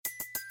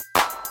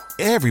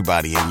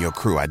Everybody in your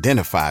crew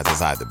identifies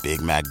as either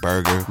Big Mac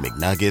Burger,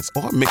 McNuggets,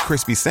 or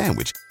McCrispy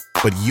Sandwich.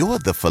 But you're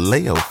the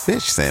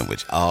Filet-O-Fish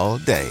Sandwich all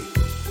day.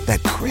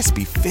 That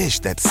crispy fish,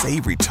 that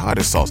savory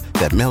tartar sauce,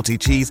 that melty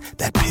cheese,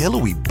 that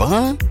pillowy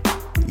bun.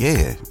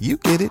 Yeah, you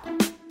get it.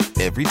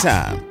 Every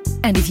time.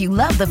 And if you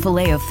love the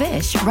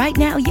Filet-O-Fish, right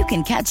now you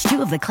can catch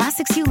two of the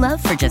classics you love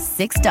for just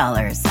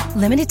 $6.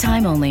 Limited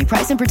time only.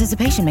 Price and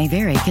participation may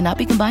vary. Cannot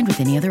be combined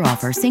with any other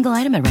offer. Single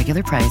item at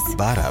regular price.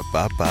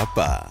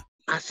 Ba-da-ba-ba-ba.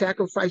 I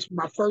sacrificed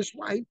my first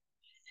wife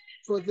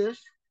for this.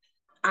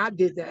 I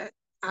did that.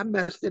 I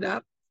messed it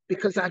up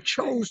because I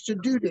chose to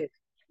do this.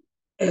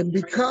 And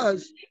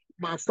because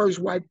my first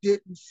wife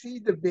didn't see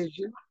the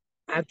vision,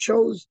 I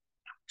chose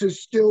to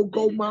still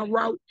go my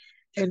route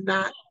and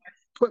not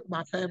put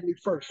my family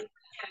first.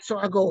 So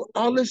I go,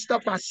 all this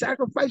stuff I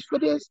sacrificed for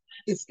this,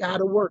 it's got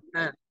to work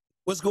now.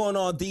 What's going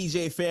on,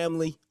 DJ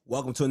family?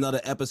 Welcome to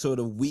another episode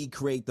of We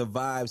Create the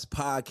Vibes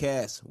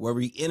podcast, where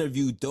we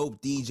interview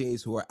dope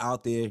DJs who are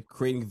out there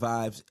creating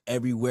vibes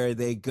everywhere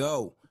they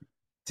go.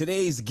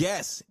 Today's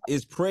guest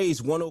is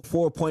Praise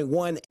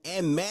 104.1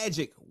 and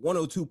Magic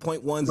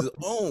 102.1's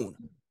own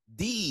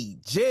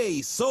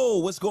DJ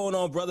Soul. What's going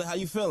on, brother? How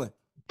you feeling?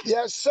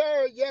 Yes,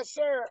 sir. Yes,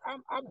 sir.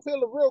 I'm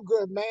feeling real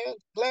good, man.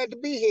 Glad to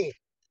be here.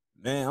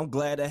 Man, I'm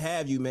glad to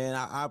have you, man.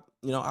 I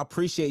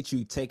appreciate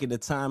you taking the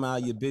time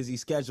out of your busy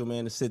schedule,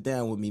 man, to sit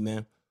down with me,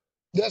 man.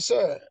 Yes,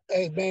 sir.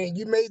 Hey, man,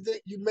 you made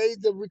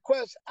the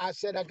request. I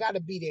said I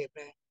gotta be there,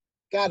 man.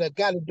 Gotta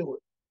do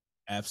it.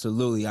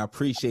 Absolutely, I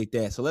appreciate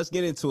that. So let's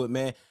get into it,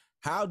 man.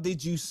 How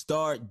did you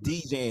start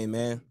DJing,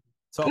 man?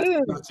 Talk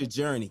about your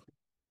journey.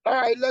 All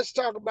right, let's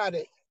talk about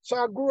it. So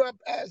I grew up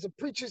as a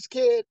preacher's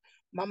kid.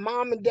 My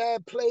mom and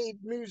dad played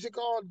music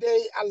all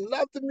day. I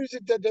loved the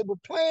music that they were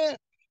playing,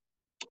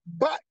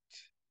 but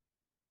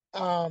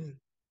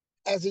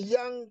as a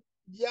young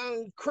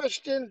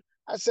Christian,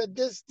 I said,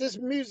 this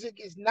music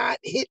is not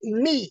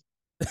hitting me.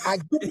 I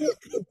get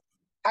it.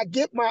 I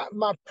get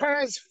my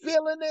parents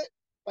feeling it,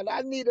 but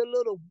I need a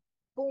little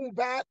boom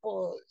bap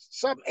or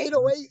some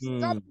 808,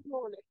 something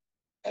on it.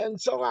 And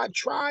so I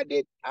tried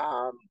it.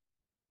 I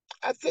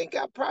think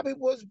I probably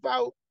was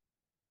about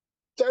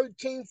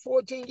 13,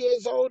 14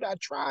 years old. I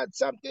tried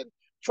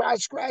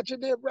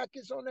scratching their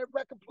records on their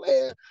record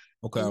player.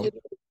 Okay. And,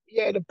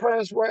 the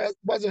parents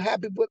wasn't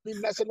happy with me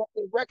messing up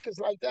their records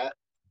like that.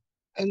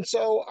 And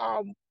so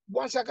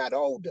once I got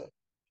older,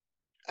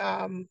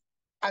 I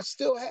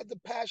still had the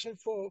passion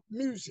for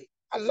music.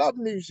 I love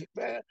music,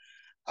 man.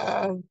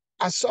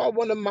 I saw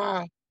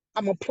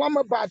I'm a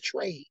plumber by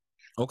trade.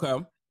 Okay.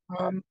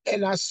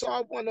 And I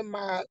saw one of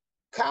my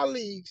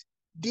colleagues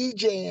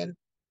DJing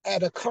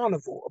at a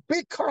carnival, a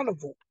big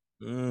carnival.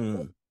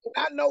 And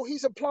I know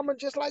he's a plumber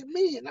just like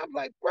me. And I'm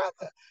like,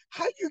 brother,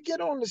 how you get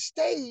on the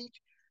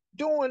stage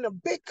doing a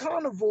big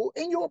carnival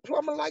and you're a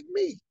plumber like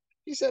me?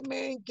 He said,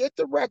 man, get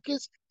the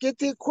records, get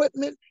the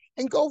equipment,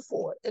 and go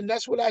for it. And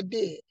that's what I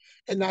did.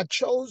 And I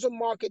chose a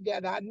market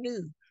that I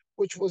knew,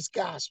 which was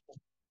gospel.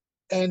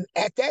 And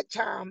at that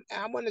time,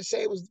 I want to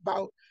say it was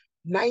about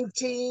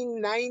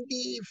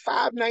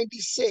 1995,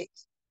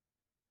 96.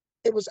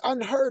 It was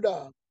unheard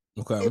of.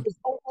 Okay. It was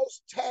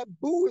almost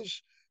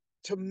tabooish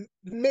to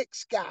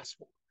mix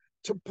gospel,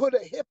 to put a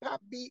hip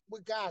hop beat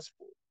with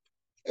gospel.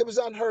 It was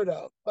unheard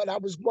of, but I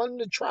was wanting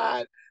to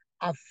try it.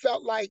 I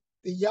felt like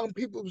the young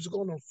people was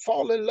going to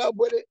fall in love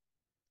with it,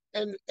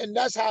 and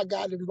that's how I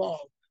got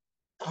involved.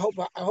 I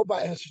hope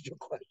I answered your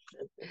question.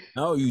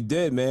 No, you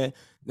did, man.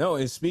 No,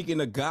 and speaking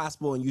of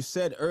gospel, and you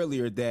said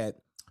earlier that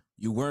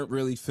you weren't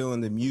really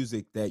feeling the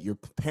music that your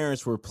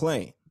parents were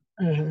playing.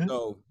 Mm-hmm.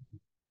 So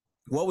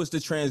what was the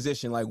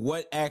transition? Like,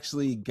 what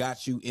actually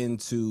got you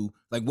into,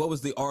 like, what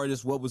was the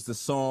artist? What was the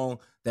song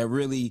that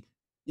really,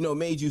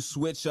 made you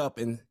switch up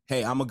and,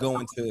 hey, I'm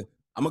gonna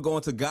go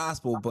into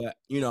gospel, but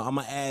I'm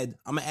gonna add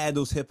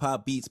those hip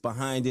hop beats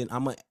behind it.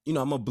 I'm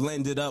gonna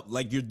blend it up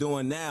like you're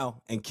doing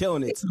now and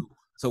killing it too.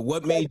 So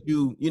what made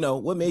you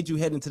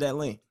head into that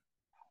lane?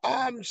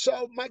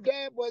 So my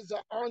dad was an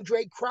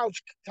Andre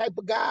Crouch type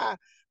of guy,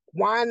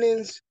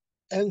 Winans,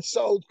 and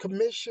so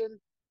commission.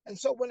 And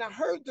so when I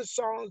heard the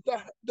songs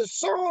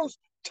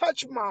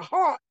touched my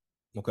heart,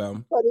 okay,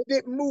 but it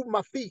didn't move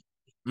my feet.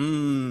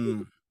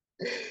 Mm.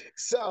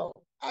 So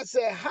I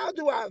said, how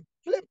do I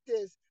flip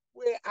this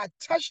where I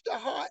touch the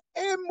heart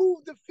and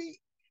move the feet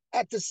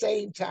at the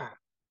same time?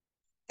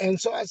 And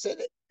so I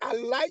said, I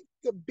like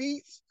the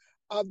beats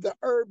of the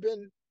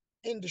urban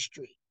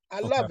industry.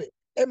 I love it.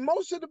 And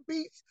most of the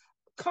beats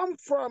come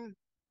from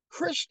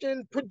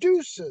Christian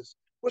producers,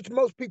 which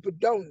most people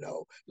don't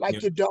know,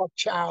 like your Dark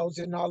Childs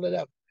and all of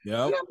that.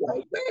 Yeah. And I'm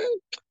like, man,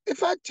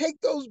 if I take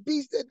those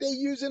beats that they're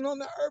using on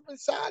the urban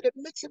side and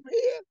mix them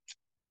here,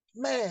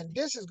 man,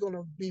 this is going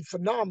to be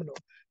phenomenal.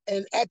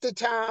 And at the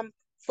time,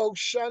 folks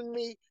shunned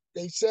me.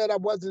 They said I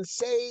wasn't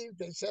saved.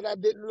 They said I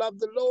didn't love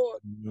the Lord.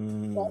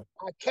 But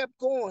I kept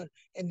going.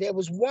 And there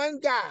was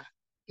one guy,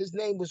 his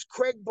name was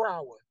Craig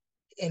Brower,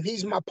 and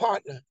he's my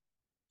partner.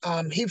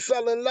 He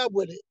fell in love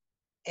with it.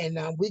 And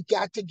we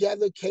got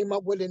together, came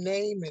up with a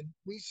name, and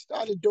we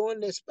started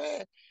doing this,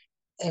 man.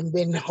 and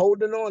been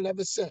holding on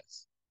ever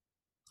since.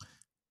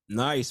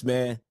 Nice,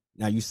 man.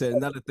 Now you said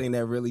another thing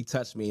that really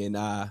touched me, and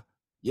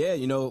yeah,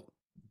 you know,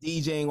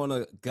 DJing on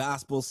a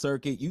gospel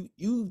circuit.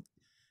 You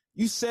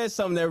said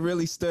something that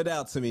really stood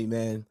out to me,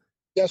 man.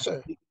 Yes,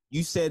 sir.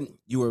 You said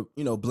you were,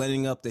 you know,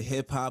 blending up the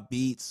hip hop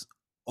beats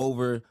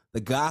over the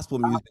gospel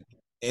music,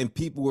 and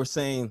people were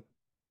saying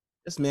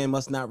this man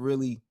must not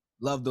really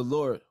love the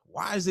Lord.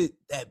 Why is it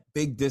that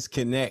big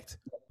disconnect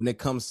when it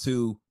comes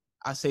to,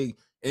 I say,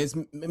 it's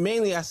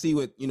mainly I see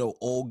with, you know,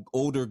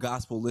 older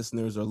gospel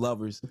listeners or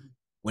lovers,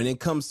 when it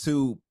comes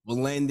to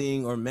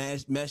blending or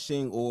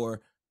meshing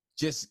or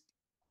just,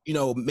 you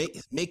know,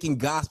 making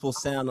gospel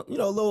sound, you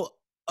know, a little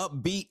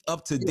upbeat,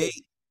 up to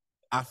date.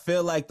 I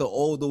feel like the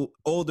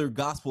older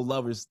gospel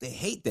lovers, they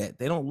hate that.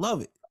 They don't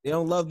love it. They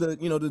don't love the,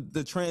 you know,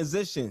 the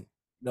transition.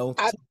 You know,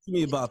 talk to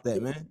me about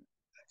that, man.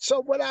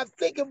 So what I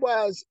think it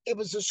was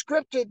a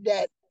scripture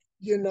that,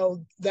 you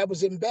know, that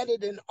was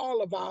embedded in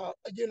all of our,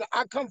 you know,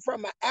 I come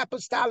from an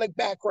apostolic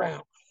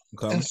background.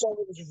 Okay. And so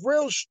it was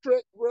real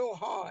strict, real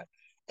hard.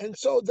 And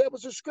so there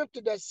was a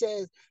scripture that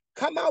says,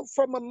 come out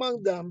from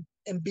among them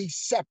and be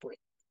separate.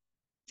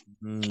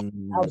 I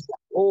was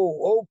like,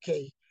 oh,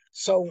 okay.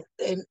 So,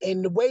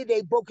 and the way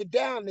they broke it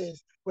down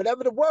is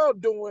whatever the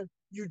world doing,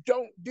 you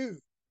don't do.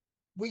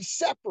 We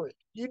separate.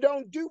 You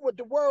don't do what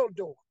the world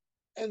doing.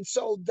 And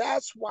so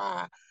that's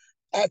why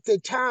at the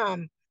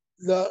time,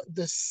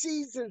 the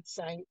seasoned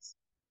saints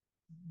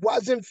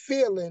wasn't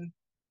feeling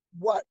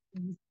what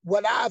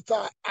I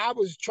thought I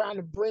was trying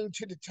to bring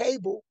to the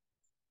table,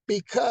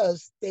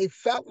 because they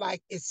felt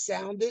like it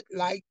sounded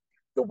like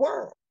the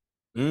world.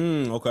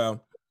 Okay.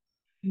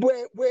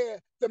 Where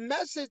the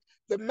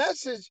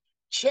message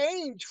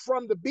changed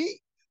from the beat.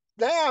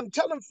 Now I'm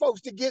telling folks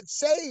to get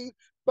saved,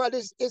 but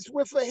it's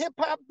with a hip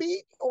hop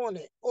beat on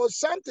it or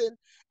something.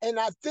 And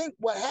I think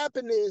what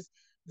happened is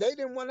they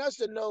didn't want us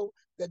to know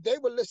that they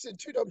were listening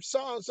to them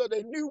songs, so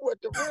they knew what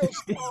the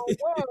real song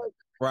was.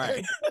 Right.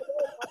 And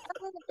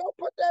don't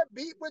put that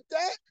beat with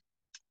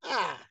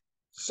that.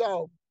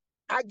 So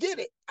I get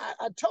it.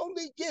 I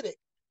totally get it.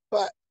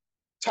 But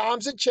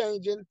times are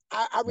changing.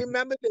 I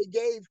remember they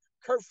gave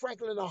Kirk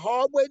Franklin a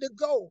hard way to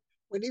go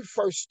when he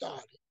first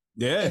started.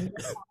 Yeah. And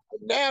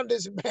now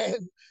this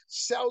man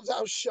sells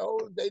out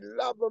shows. They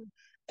love him.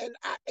 And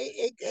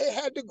it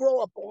had to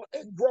grow up on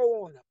and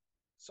grow on him.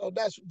 So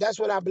that's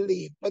what I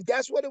believe. But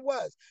that's what it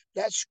was.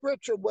 That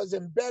scripture was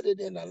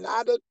embedded in a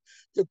lot of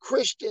the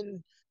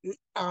Christian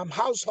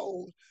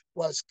households,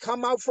 was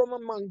come out from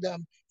among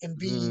them and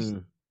be.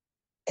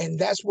 And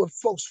that's what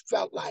folks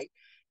felt like.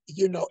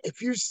 You know,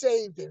 if you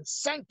saved and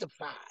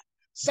sanctified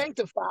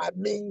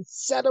means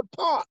set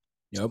apart.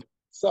 Yep.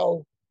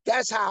 So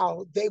that's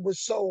how they were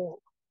so,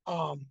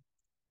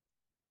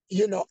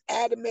 you know,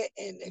 adamant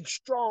and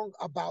strong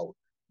about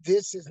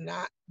this is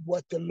not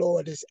what the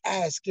Lord is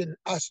asking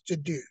us to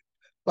do.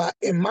 But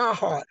in my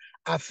heart,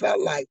 I felt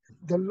like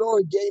the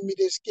Lord gave me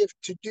this gift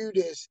to do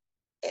this,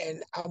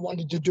 and I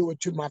wanted to do it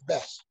to my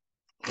best.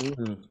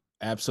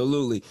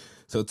 Absolutely.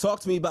 So talk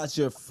to me about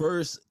your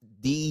first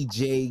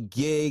DJ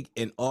gig,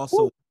 and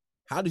also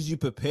how did you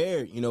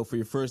prepare, you know, for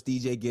your first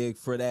DJ gig,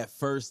 for that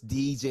first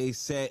DJ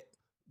set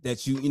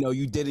that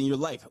you did in your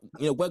life?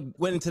 You know, what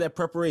went into that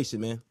preparation,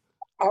 man?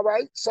 All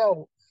right.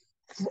 So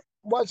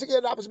once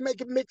again, I was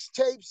making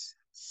mixtapes,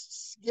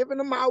 giving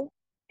them out,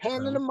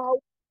 handing them out.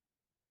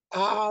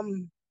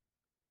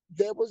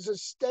 There was a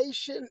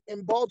station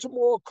in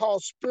Baltimore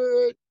called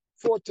Spirit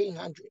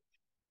 1400.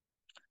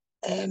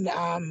 And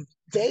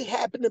they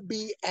happened to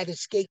be at a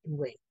skating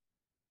rink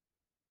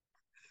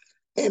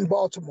in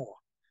Baltimore.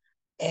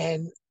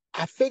 And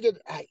I figured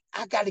I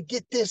got to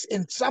get this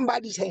in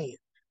somebody's hand.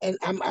 And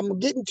I'm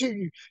getting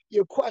to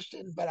your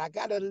question, but I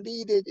got to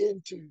lead it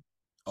into.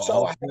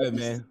 So I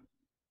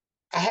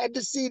had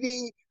the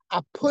CD. I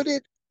put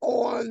it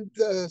on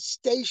the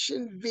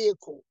station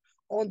vehicle,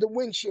 on the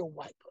windshield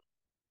wiper,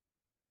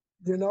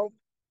 you know,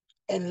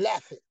 and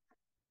left it.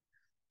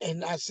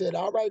 And I said,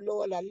 all right,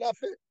 Lord, I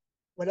left it.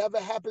 Whatever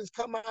happens,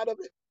 come out of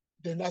it,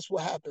 then that's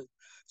what happens.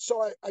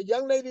 So a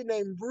young lady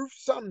named Ruth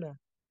Sumner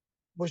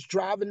was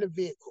driving the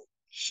vehicle.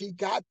 She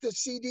got the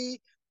CD,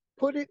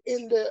 put it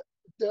in the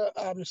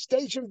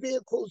station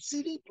vehicle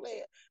CD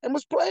player, and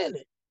was playing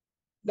it.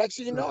 Next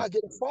thing you know, I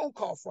get a phone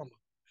call from her.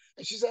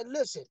 And she said,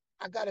 listen,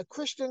 I got a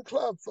Christian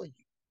club for you.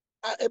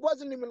 It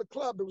wasn't even a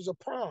club, it was a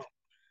prom.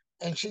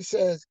 And she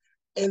says,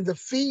 and the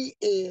fee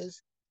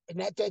is,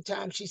 and at that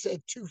time she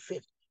said $250.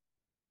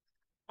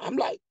 I'm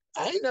like,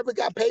 I ain't never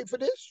got paid for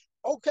this.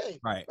 Okay.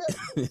 Right.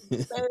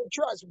 Man,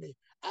 trust me,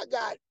 I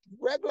got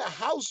regular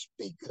house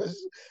speakers.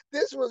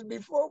 This was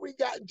before we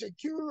got into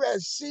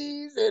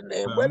QSCs and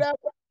whatever.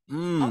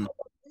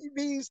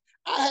 TVs.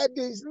 I had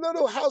these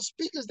little house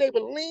speakers. They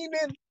were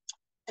leaning,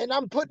 and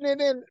I'm putting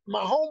it in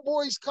my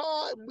homeboy's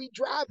car, and we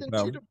driving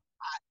to the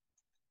spot.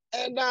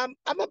 And I'm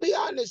gonna be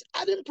honest,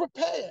 I didn't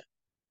prepare.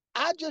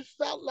 I just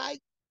felt like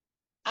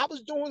I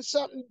was doing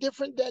something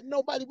different that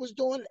nobody was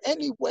doing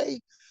anyway.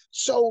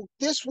 So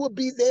this would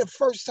be their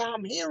first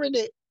time hearing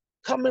it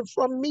coming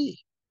from me.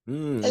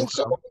 And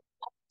so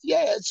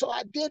Yeah, so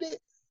I did it,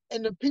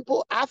 and the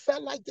people, I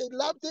felt like they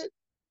loved it,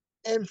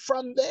 and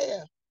from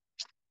there,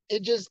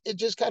 it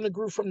just kind of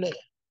grew from there.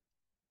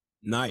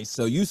 Nice.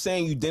 So you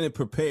saying you didn't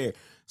prepare?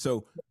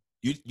 So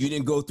you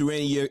didn't go through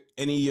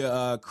any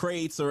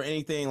crates or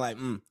anything like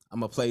I'm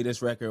gonna play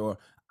this record, or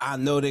I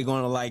know they're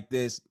gonna like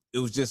this. It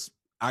was just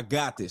I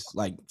got this.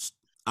 Like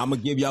I'm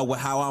gonna give y'all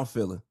how I'm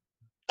feeling.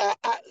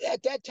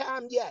 At that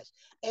time, yes,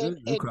 and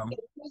Okay.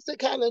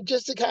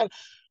 just to kind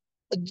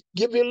of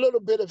give you a little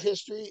bit of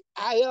history,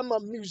 I am a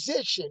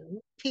musician,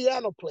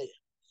 piano player.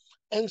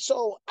 And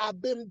so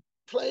I've been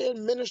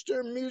playing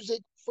minister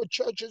music for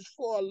churches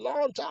for a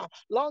long time,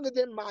 longer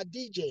than my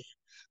DJ.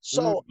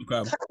 So I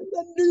Okay. kind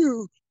of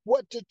knew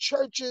what the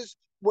churches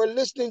were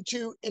listening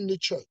to in the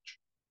church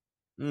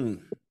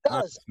Nice,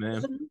 because I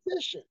was man. a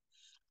musician.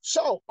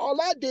 So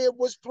all I did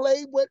was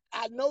play what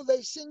I know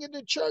they sing in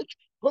the church,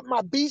 put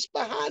my beats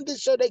behind it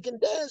so they can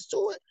dance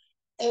to it.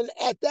 And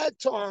at that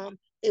time,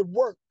 it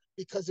worked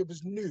because it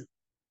was new,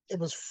 it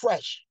was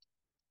fresh.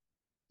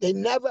 They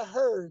never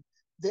heard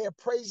their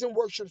praise and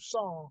worship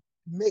song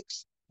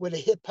mixed with a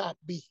hip hop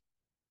beat.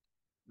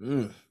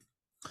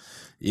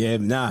 Yeah,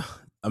 nah.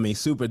 I mean,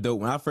 super dope.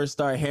 When I first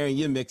started hearing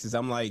your mixes,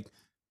 I'm like,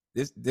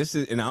 this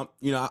is, and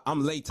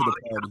I'm late to the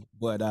party,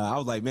 but I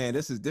was like, man,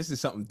 this is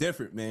something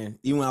different, man.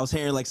 Even when I was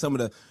hearing like some of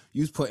the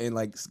you was putting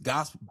like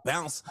gospel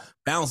bounce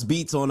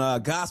beats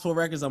on gospel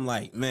records, I'm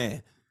like,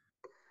 man,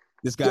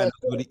 Yes,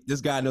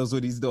 this guy knows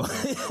what he's doing.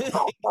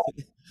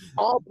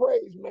 all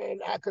praise, man.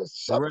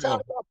 Because For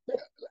real.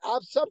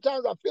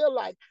 sometimes I feel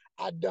like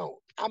I don't.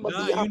 I'm gonna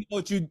Nah, be you honest. know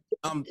what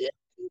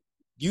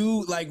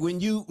you like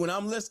when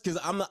I'm listening,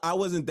 because I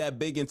wasn't that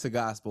big into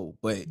gospel,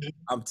 but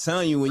I'm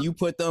telling you, when you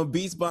put them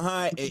beats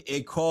behind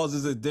it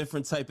causes a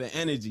different type of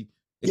energy.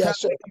 It kind Yes,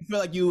 of sir. makes you feel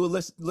like you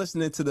were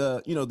listening to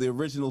the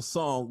original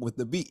song with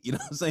the beat. You know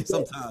what I'm saying? Yes,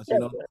 Sometimes,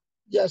 yes, sir.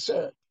 Yes,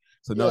 sir.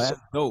 So no, Yes, sir.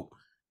 that's dope.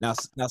 Now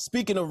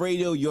speaking of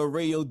radio, you're a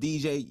radio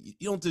DJ.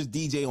 You don't just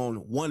DJ on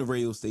one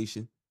radio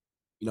station.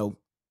 You know,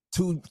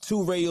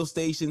 two radio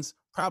stations,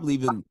 probably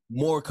even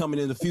more coming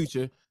in the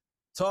future.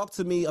 Talk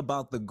to me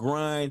about the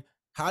grind.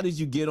 How did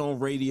you get on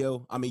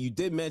radio? I mean, you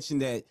did mention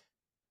that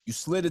you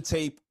slid a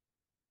tape,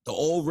 the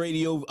old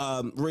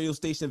radio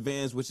station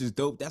vans, which is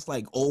dope. That's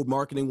like old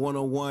marketing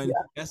 101. Yeah,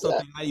 That's yeah.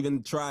 something I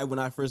even tried when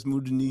I first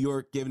moved to New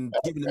York, giving the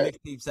Okay.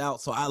 mixtapes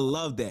out. So I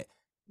love that.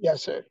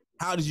 Yes, sir.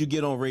 How did you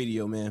get on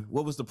radio, man?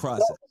 What was the So,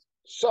 process?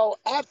 so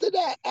after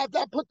that, after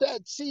I put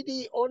that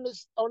CD on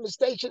the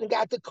station and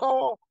got the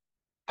call,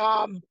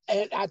 and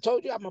I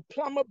told you I'm a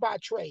plumber by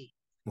trade,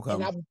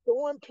 and Okay. I was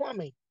doing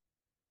plumbing.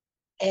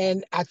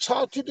 And I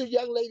talked to the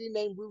young lady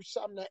named Ruth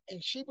Sumner,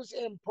 and she was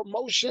in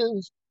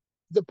promotions,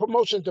 the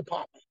promotion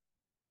department.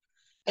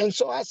 And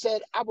so I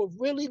said, I would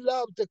really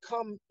love to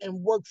come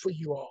and work for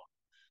you all.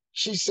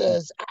 She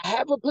says, I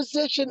have a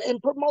position in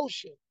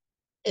promotion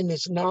and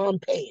it's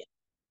non-paying.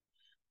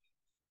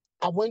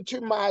 I went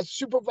to my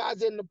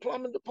supervisor in the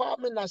plumbing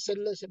department. And I said,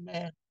 listen,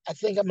 man, I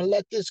think I'm going to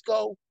let this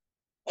go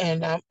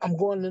and I'm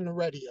going in the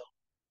radio.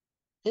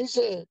 He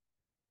said,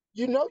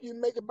 you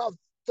make about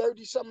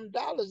 30 something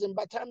dollars. And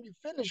by the time you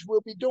finish,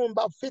 we'll be doing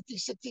about $50,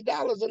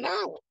 $60 an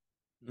hour.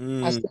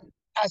 I Mm.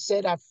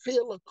 said, I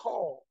feel a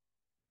call.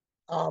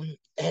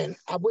 And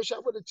I wish I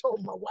would have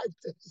told my wife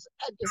this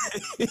at the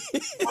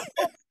my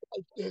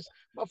first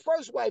my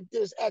first wife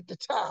this at the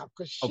time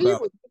because she Okay.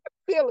 was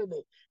feeling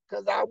it.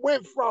 Because I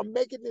went from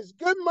making this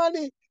good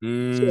money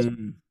to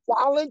Mm.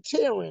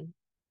 volunteering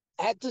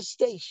at the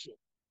station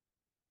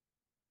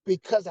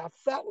because I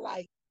felt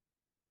like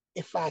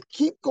if I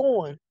keep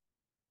going,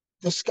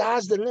 the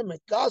sky's the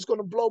limit. God's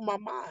gonna blow my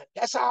mind.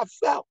 That's how I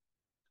felt.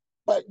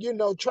 But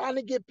trying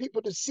to get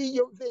people to see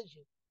your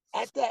vision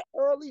at that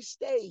early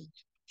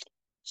stage.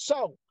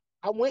 So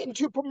I went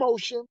into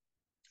promotion,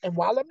 and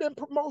while I'm in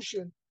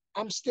promotion,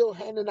 I'm still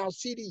handing out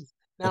CDs.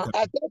 Now,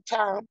 Okay. at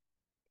that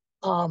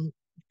time,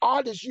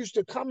 artists used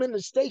to come in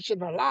the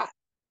station a lot,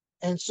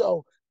 and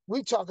so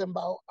we talking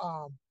about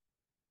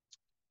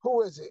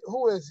who is it?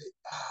 Who is it?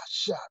 Ah,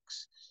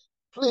 shucks.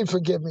 Please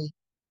forgive me.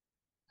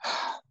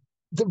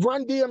 The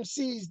Run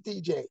DMC's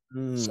DJ.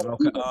 So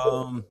he Okay.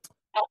 was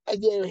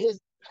doing, yeah, his.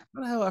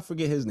 How the hell I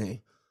forget his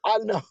name? I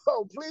know.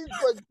 Please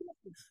forgive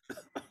me.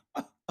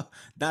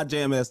 Not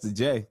Jam Master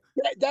J.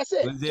 That's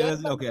it. Was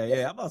it? Okay,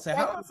 yeah. I'm about to say,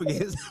 how That's do I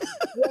forget his?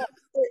 Yeah,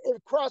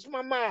 it crossed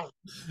my mind.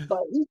 But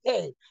he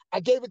came. I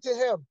gave it to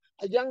him.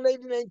 A young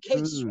lady named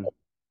Kate Mm. Swift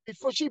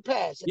before she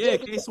passed. I Yeah,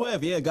 gave it K to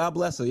Swift. Yeah, God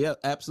bless her. Yeah,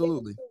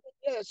 absolutely.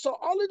 her. Yeah, so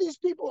all of these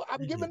people,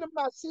 I'm giving them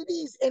my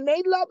CDs and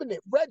they loving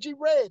it. Reggie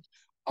Reg,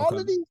 all Okay.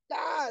 of these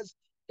guys,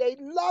 they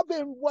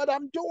loving what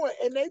I'm doing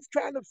and they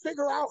trying to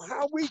figure out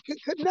how we can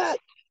connect.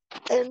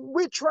 And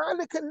we're trying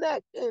to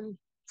connect. And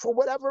for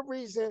whatever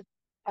reason,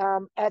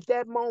 at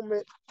that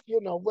moment,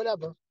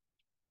 whatever,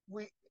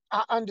 we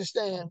I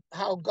understand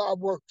how God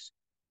works.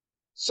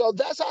 So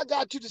that's how I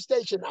got to the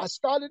station. I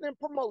started in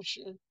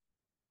promotion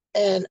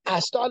and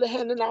I started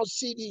handing out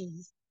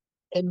CDs.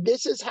 And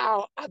this is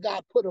how I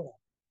got put on.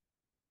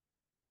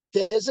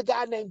 There's a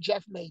guy named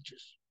Jeff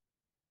Majors,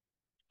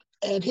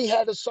 and he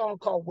had a song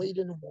called Wade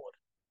in the Water.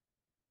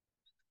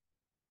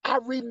 I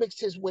remixed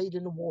his Weight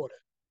in the Water.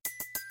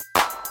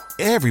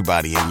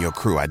 Everybody in your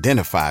crew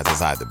identifies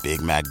as either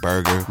Big Mac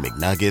Burger,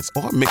 McNuggets,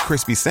 or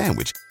McCrispy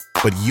Sandwich.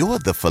 But you're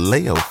the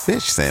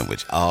Filet-O-Fish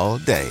Sandwich all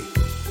day.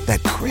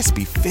 That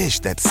crispy fish,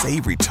 that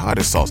savory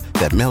tartar sauce,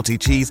 that melty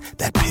cheese,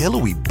 that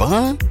pillowy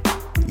bun.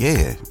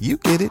 Yeah, you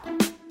get it.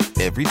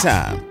 Every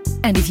time.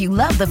 And if you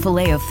love the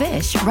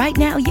Filet-O-Fish, right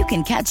now you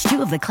can catch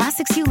 2 of the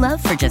classics you love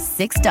for just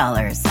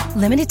 $6.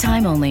 Limited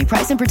time only.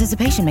 Price and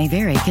participation may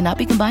vary. Cannot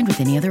be combined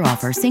with any other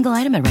offer. Single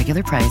item at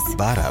regular price.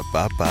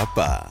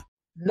 Ba-da-ba-ba-ba.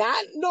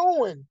 Not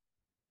knowing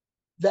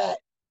that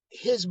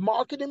his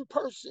marketing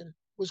person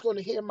was going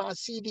to hear my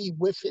CD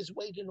with his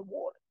Weight in the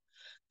Water.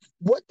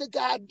 What the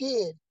guy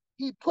did,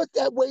 he put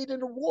that Weight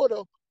in the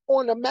Water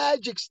on a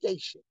magic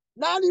station.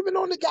 Not even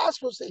on the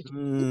gospel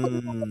station. He put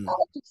it on the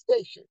magic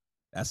station.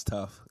 That's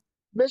tough.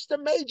 Mr.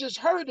 Majors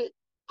heard it,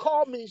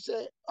 called me and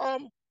said,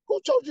 who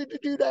told you to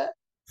do that?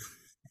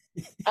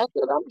 I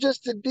said, I'm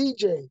just a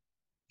DJ.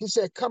 He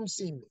said, come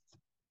see me.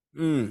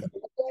 And at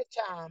that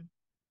time,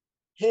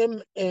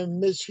 him and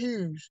Miss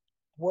Hughes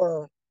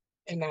were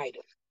an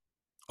item.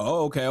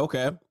 Oh,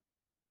 okay.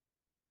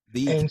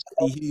 The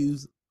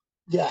Hughes.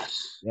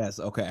 Yes. Yes,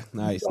 okay.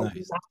 Nice, so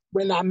nice.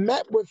 When I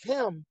met with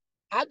him,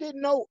 I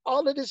didn't know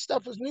all of this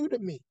stuff was new to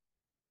me.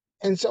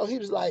 And so he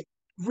was like,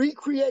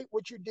 recreate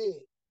what you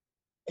did.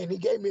 And he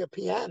gave me a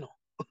piano.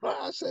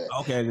 I said,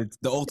 okay,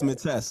 the ultimate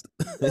test.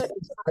 I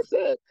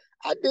said,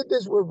 I did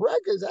this with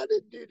records. I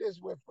didn't do this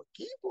with a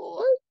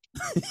keyboard.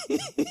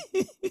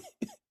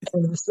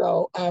 And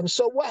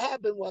so what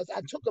happened was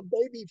I took a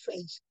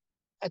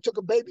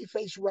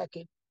Babyface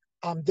record.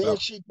 There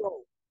She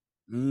Go.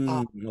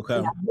 Okay.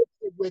 And I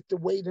mixed it with the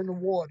Weight in the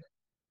Water.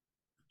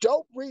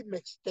 Dope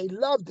remix. They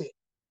loved it.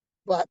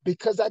 But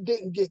because I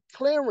didn't get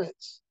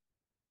clearance,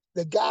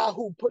 the guy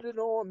who put it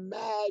on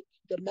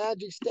the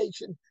Magic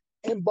Station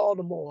in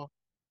Baltimore,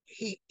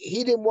 he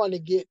didn't want to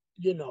get,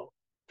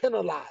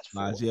 penalized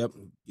for it. Yep,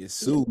 get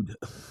sued.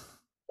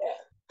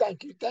 Yeah.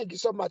 Thank you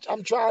so much.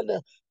 I'm trying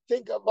to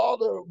think of all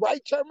the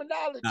right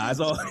terminology. Nah, it's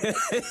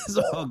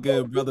all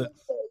good, brother.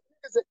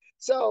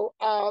 So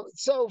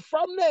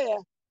from there,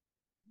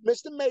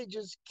 Mr.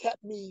 Majors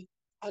kept me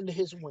under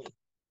his wing.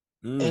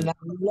 And I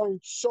learned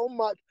so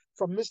much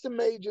from Mr.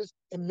 Majors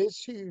and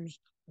Miss Hughes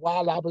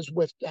while I was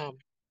with them.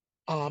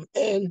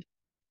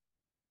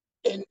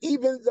 And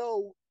even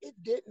though it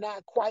did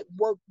not quite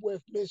work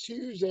with Miss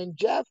Hughes and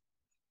Jeff,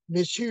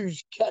 Miss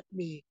Hughes kept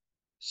me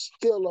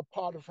still a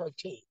part of her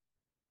team.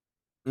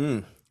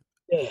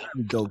 Yeah.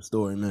 Dope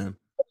story, man.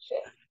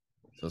 Sure.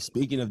 So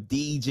speaking of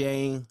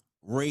DJing,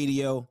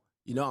 radio,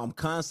 I'm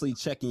constantly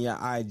checking your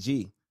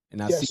IG,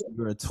 and I see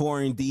you're a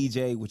touring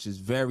DJ, which is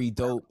very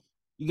dope.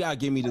 You gotta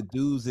give me the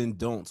do's and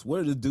don'ts.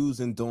 What are the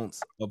do's and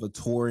don'ts of a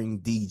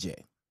touring DJ?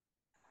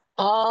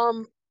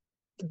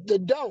 The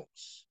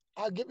don'ts.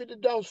 I'll give you the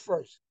don'ts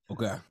first.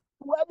 Okay.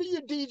 Whoever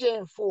you're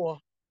DJing for,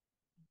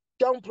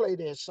 don't play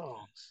their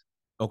songs.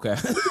 Okay.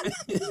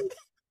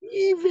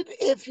 Even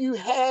if you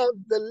have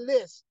the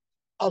list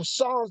of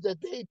songs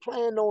that they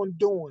plan on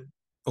doing,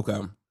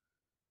 okay,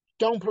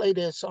 don't play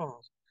their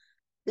songs.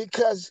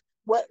 Because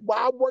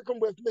while working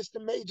with Mr.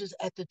 Majors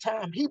at the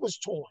time, he was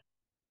touring.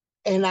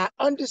 And I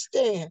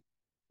understand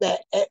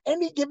that at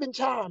any given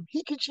time,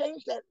 he could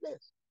change that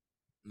list.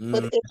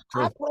 But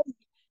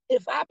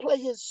if I play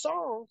his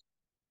songs,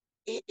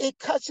 it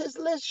cuts his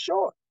list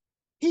short.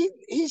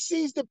 He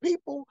sees the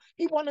people,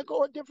 he want to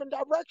go a different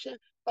direction,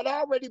 but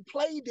I already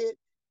played it.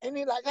 And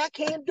he's like, I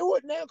can't do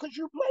it now because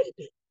you played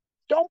it.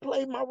 Don't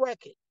play my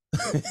record.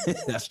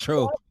 That's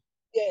true.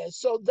 Yeah,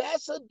 so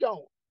that's a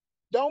don't.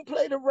 Don't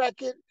play the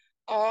record.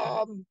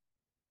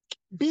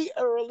 Be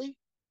early.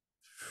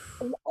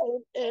 And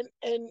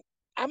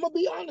I'm going to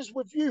be honest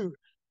with you.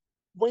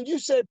 When you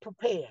said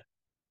prepare,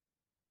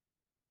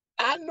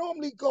 I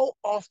normally go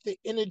off the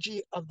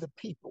energy of the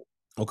people.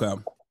 Okay.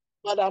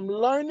 But I'm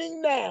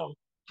learning now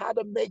how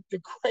to make the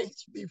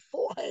crates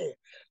beforehand.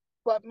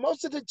 But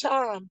most of the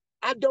time,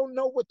 I don't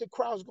know what the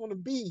crowd's going to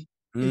be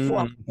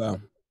before.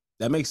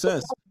 That makes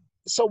sense.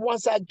 So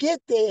once I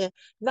get there,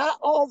 not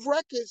all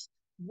records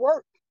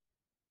work.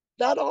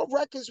 Not all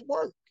records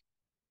work.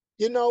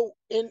 In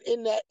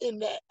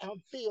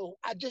that field.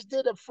 I just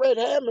did a Fred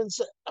Hammond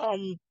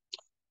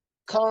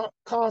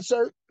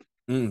concert.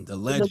 The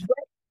legend.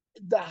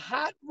 The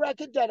hot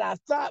record that I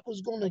thought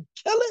was going to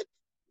kill it.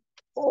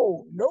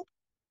 Oh, nope.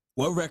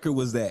 What record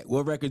was that?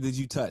 What record did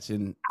you touch?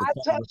 I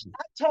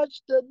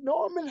touched the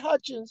Norman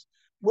Hutchins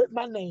with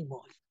my name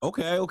on it.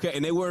 Okay.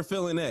 And they weren't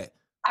feeling that.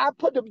 I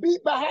put the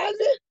beat behind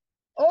it.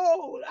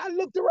 Oh, I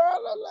looked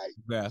around. I'm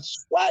like,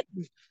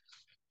 sweating.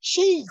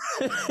 Jeez.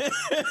 Okay.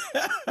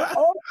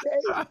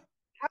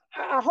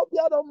 I hope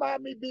y'all don't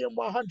mind me being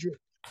 100.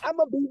 I'm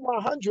going to be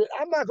 100.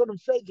 I'm not going to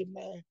fake it,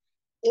 man.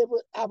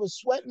 I was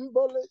sweating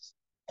bullets,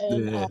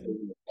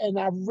 and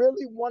I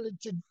really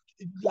wanted to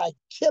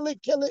kill it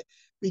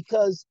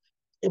because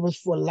it was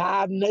for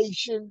Live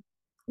Nation.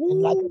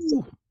 And like I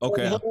said,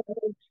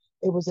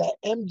 it was at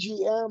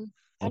MGM.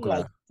 I'm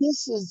like,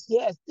 this is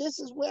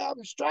where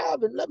I'm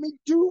striving. Let me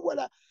do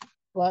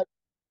but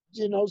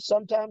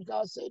sometimes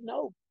God said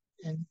no,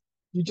 and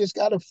you just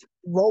got to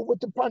roll with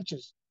the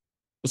punches.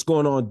 What's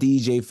going on,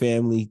 DJ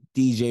family?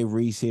 DJ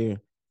Reese here.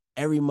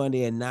 Every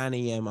Monday at 9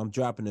 a.m., I'm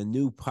dropping a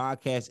new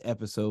podcast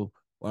episode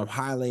where I'm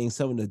highlighting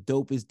some of the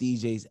dopest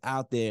DJs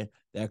out there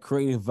that are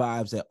creating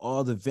vibes at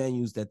all the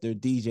venues that they're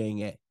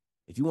DJing at.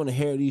 If you want to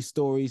hear these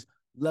stories,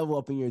 level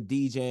up in your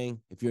DJing.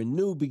 If you're a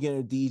new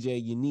beginner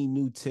DJ, you need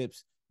new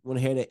tips. You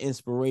want to hear that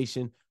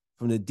inspiration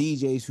from the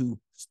DJs who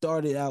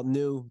started out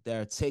new, that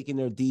are taking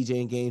their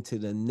DJing game to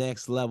the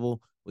next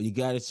level. Well, you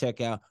got to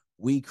check out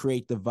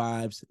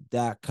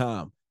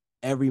WeCreateTheVibes.com.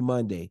 Every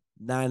Monday,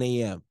 9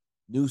 a.m.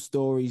 New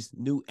stories,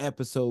 new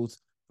episodes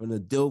from the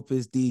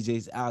dopest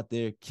DJs out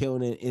there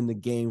killing it in the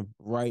game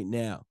right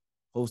now.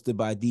 Hosted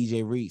by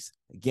DJ Reese.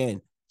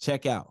 Again,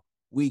 check out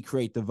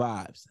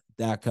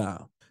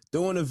WeCreateTheVibes.com.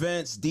 Doing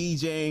events,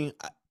 DJing.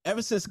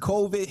 Ever since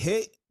COVID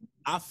hit,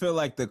 I feel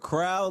like the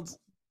crowds,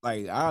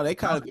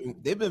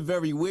 they've been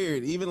very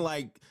weird. Even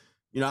like,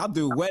 I'll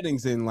do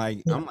weddings and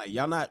I'm like,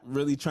 y'all not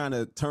really trying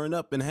to turn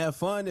up and have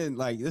fun. And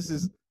like, this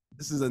is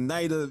a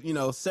night of,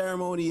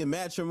 ceremony and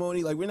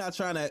matrimony. Like, we're not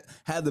trying to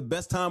have the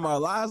best time of our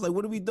lives. Like,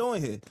 what are we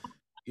doing here?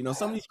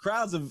 Some of these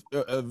crowds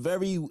are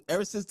very,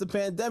 ever since the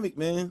pandemic,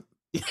 man,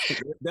 they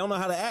don't know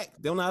how to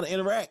act. They don't know how to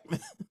interact.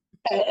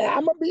 And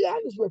I'm going to be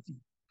honest with you.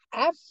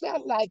 I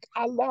felt like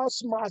I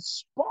lost my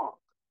spark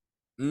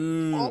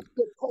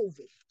after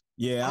COVID.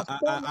 Yeah,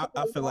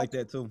 I feel like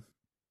that too.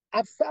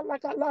 I felt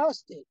like I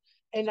lost it.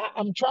 And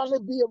I'm trying to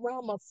be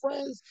around my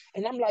friends.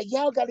 And I'm like,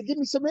 y'all got to give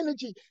me some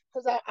energy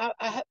because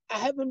I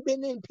haven't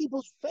been in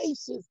people's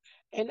faces.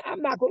 And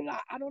I'm not going to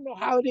lie, I don't know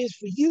how it is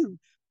for you.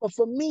 But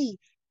for me,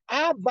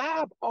 I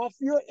vibe off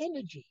your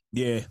energy.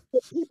 Yeah.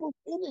 The people's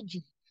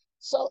energy.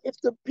 So if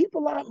the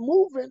people aren't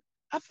moving,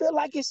 I feel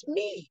like it's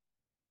me.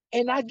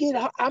 And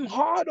I'm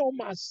hard on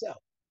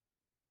myself.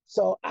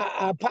 So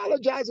I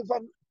apologize if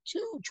I'm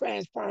too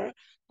transparent,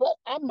 but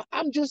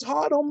I'm just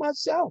hard on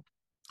myself.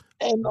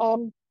 And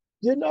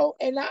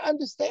and I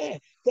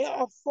understand there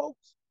are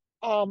folks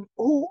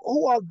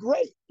who are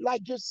great,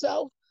 like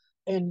yourself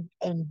and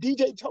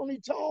DJ Tony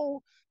Tone,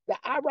 the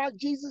I Rock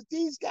Jesus.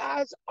 These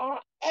guys are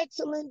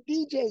excellent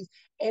DJs,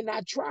 and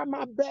I try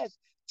my best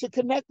to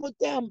connect with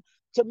them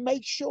to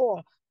make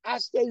sure I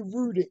stay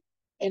rooted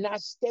and I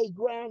stay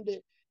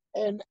grounded,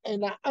 and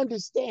I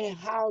understand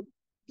how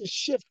the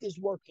shift is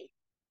working.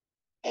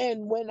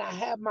 And when I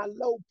have my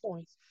low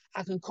points,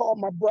 I can call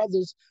my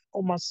brothers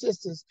or my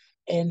sisters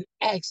and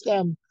ask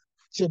them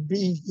to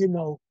be,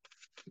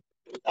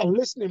 a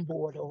listening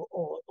board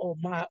or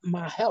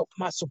my help,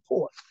 my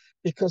support.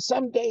 Because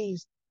some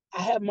days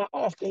I have my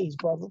off days,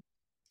 brother.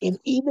 And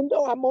even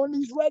though I'm on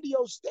these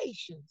radio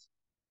stations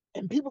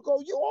and people go,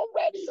 you on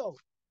radio,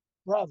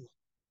 brother,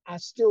 I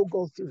still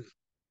go through.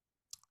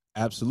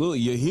 Absolutely.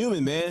 You're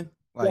human, man.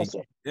 Like, yes,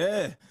 sir.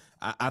 Yeah.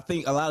 I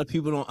think a lot of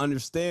people don't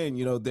understand,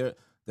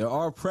 there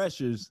are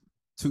pressures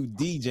to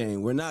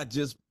DJing. We're not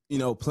just,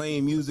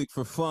 playing music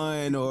for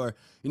fun or,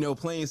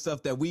 playing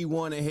stuff that we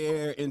want to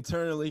hear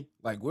internally.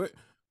 Like we're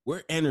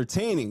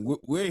entertaining.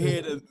 We're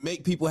here to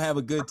make people have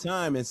a good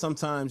time. And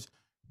sometimes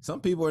some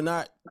people are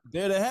not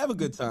there to have a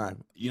good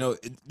time. You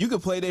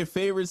could play their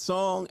favorite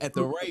song at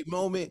the right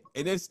moment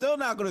and they're still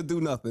not going to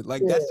do nothing.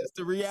 Like that's just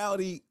the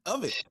reality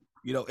of it.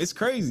 It's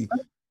crazy.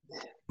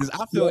 Because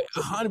I feel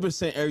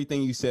 100%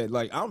 everything you said.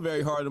 Like, I'm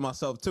very hard on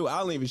myself too. I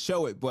don't even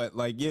show it, but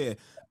like, yeah,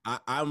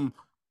 I'm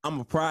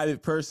a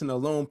private person, a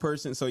lone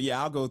person. So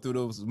yeah, I'll go through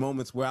those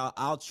moments where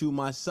I'll chew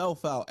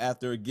myself out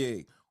after a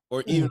gig,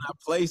 or even I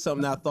play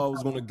something I thought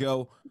was going to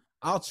go.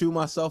 I'll chew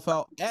myself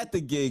out at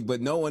the gig,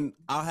 but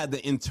I'll have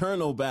the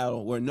internal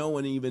battle where no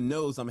one even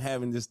knows I'm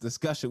having this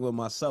discussion with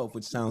myself,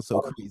 which sounds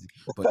so crazy.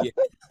 But yeah.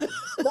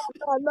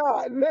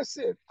 No.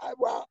 Listen, I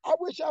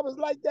wish I was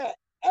like that.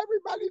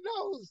 Everybody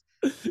knows.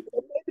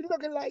 They be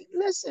looking like,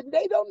 listen,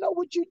 they don't know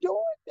what you're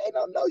doing. They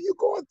don't know you're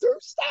going through.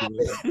 Stop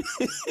it.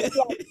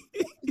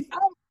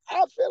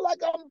 I feel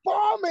like I'm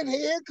bombing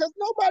here because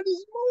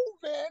nobody's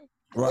moving.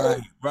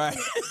 Right.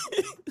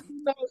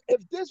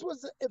 If this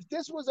was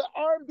an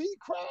R&B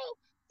crowd,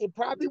 it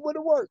probably would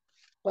have worked.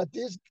 But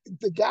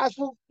the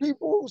gospel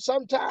people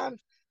sometimes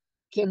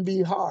can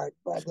be hard,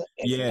 brother.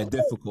 Yeah,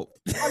 difficult.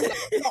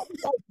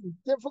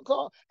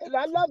 Difficult, and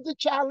I love the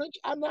challenge.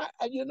 I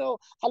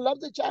love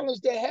the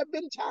challenge. There have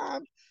been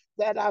times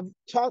that I've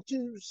talked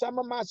to some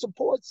of my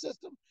support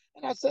system,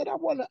 and I said, I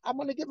want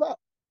to give up.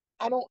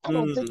 I don't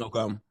think.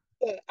 Okay.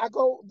 I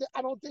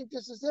don't think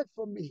this is it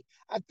for me.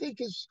 I think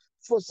it's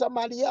for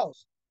somebody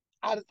else.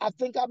 I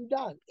think I'm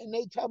done, and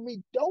they tell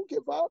me, don't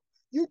give up.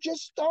 You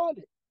just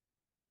started,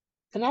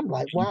 and I'm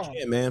like, wow,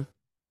 you can, man.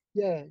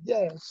 Yeah.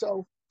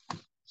 So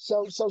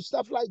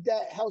stuff like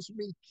that helps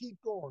me keep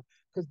going,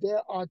 because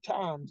there are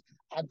times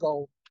I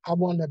go, I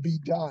want to be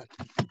done.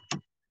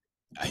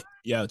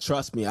 Yeah,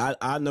 trust me.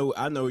 I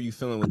know you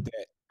feeling with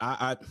that.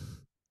 I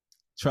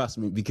trust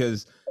me,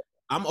 because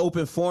I'm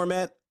open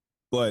format,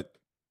 but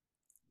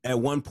at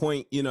one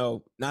point,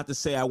 not to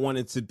say I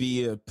wanted to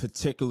be a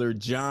particular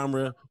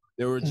genre.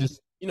 There were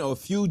just, a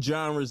few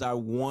genres I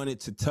wanted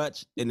to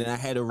touch, and then I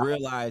had to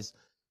realize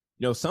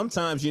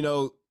sometimes,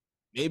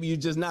 maybe you're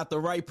just not the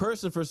right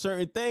person for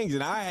certain things.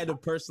 And I had to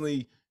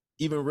personally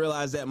even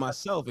realize that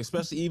myself,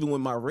 especially even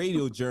with my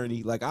radio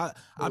journey. Like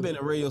I've been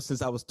in radio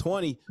since I was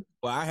 20,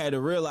 but I had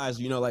to realize,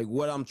 like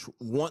what I'm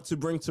want to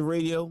bring to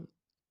radio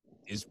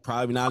is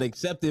probably not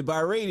accepted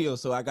by radio.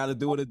 So I got to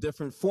do it a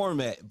different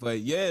format.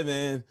 But yeah,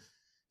 man.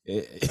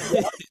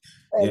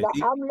 And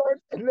I'm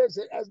learning.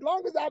 Listen, as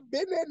long as I've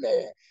been in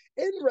there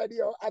in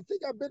radio, I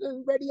think I've been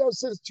in radio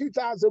since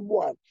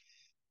 2001.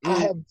 I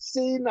have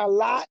seen a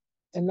lot,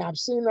 and I've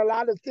seen a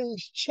lot of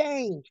things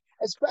change,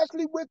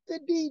 especially with the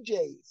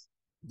DJs.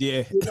 Yeah.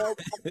 I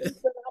think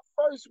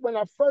when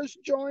I first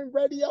joined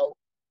radio,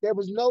 there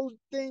was no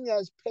thing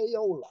as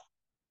payola.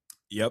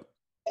 Yep.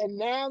 And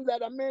now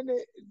that I'm in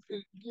it,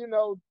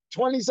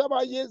 20 some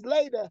odd years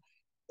later,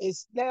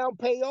 it's now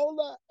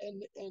payola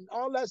and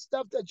all that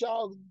stuff that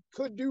y'all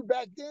could do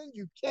back then,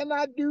 you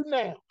cannot do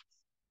now.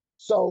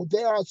 So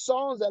there are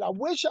songs that I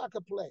wish I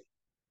could play,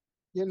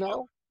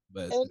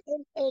 But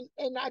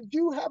and I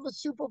do have a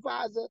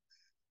supervisor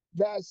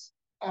that's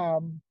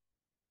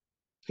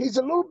he's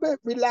a little bit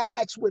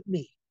relaxed with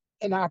me,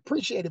 and I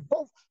appreciate it.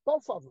 Both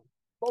of them,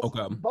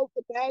 both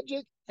the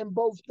Magic and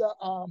both the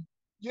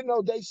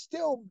they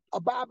still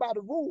abide by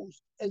the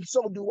rules, and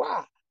so do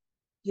I,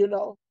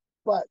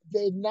 but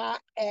they're not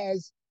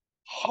as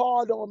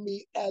hard on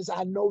me as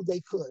I know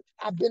they could.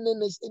 I've been in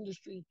this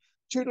industry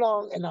too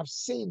long, and I've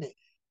seen it.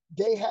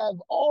 They have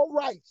all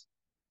rights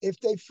if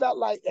they felt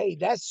like, hey,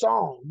 that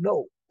song,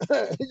 no.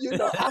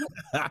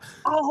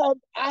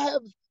 I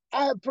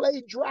have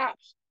played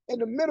drops in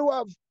the middle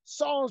of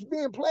songs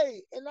being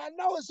played, and I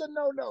know it's a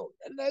no,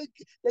 and they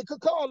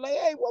could call like,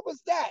 hey, what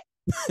was that?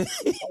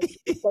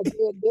 But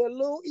they're a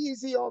little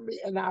easy on me,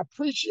 and I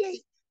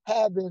appreciate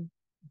having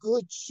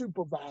good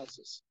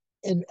supervisors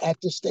at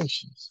the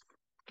stations.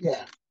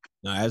 Yeah.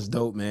 No, that's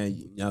dope, man.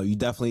 You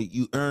definitely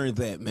you earned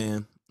that,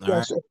 man. All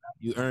right, sir.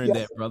 You earned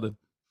that, brother.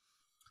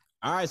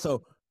 All right,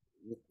 so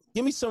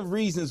give me some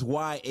reasons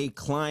why a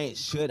client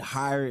should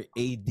hire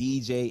a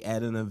DJ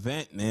at an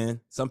event, man.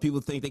 Some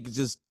people think they could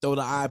just throw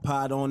the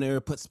iPod on there,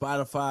 put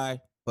Spotify,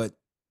 but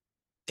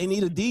they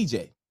need a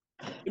DJ.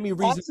 Give me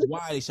reasons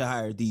why they should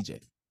hire a DJ.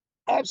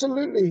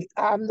 Absolutely.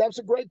 That's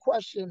a great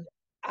question.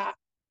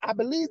 I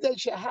believe they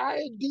should hire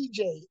a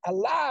DJ, a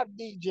live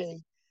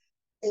DJ,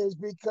 is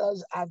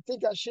because I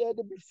think I shared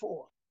it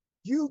before.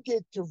 You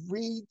get to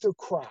read the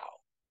crowd.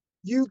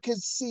 You can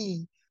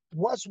see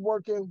what's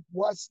working,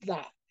 what's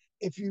not.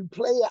 If you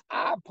play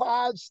an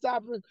iPod,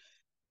 stopping,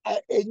 and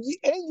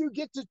you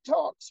get to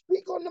talk,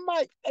 speak on the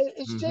mic.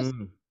 It's just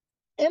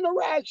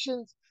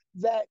interactions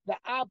that the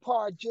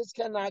iPod just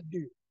cannot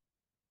do.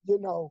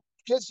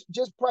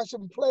 Just press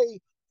and play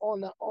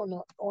on a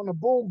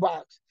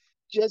boombox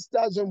just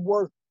doesn't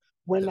work.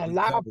 When a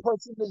live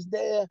person is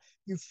there,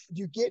 you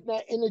getting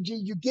that energy,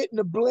 you getting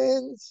the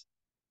blends.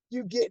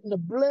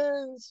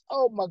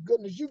 Oh my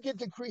goodness, you get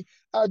to create.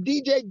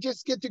 DJ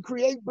just get to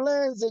create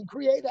blends and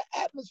create an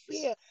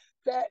atmosphere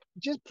that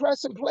just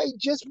press and play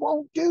just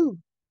won't do.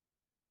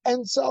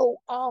 And so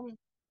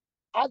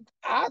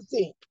I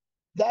think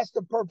that's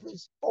the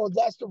purpose, or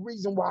that's the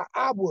reason why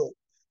I would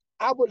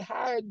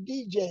hire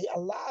a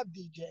live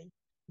DJ,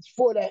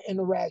 for that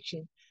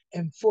interaction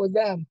and for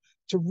them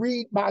to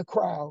read my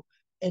crowd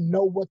and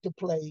know what to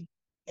play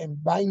and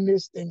bang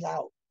this thing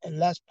out and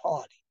let's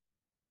party.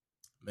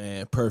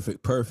 Man,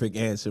 perfect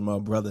answer, my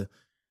brother.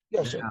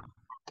 Yes, sir.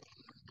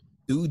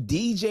 Do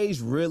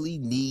DJs really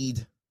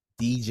need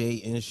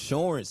DJ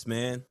insurance,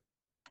 man?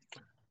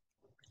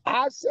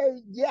 I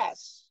say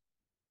yes.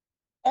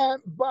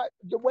 But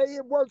the way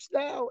it works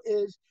now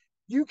is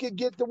you could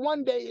get the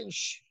one day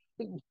insurance,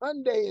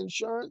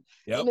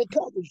 and it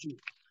covers you.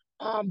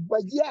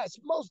 But yes,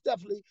 most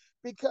definitely,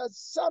 because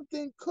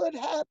something could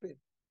happen.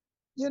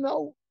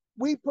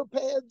 We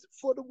prepared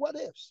for the what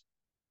ifs.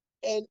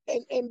 And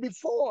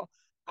before,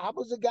 I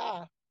was a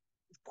guy,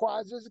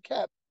 quiet as a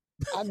kept.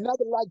 I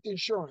never liked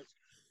insurance.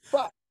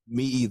 But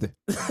me either.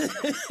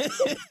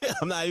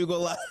 I'm not even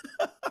gonna lie.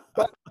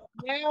 But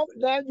now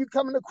you're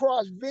coming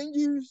across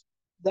venues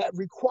that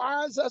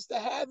requires us to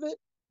have it.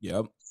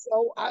 Yep.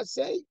 So I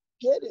say,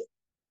 get it.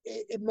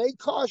 It may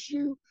cost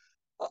you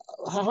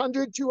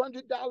 $100,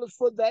 $200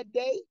 for that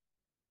day.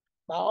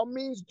 By all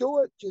means, do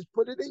it. Just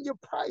put it in your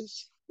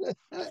price.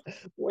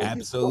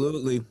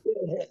 Absolutely.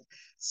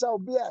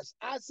 So yes,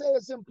 I say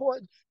it's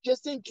important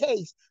just in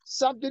case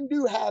something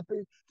do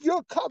happen.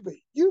 You're covered.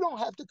 You don't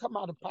have to come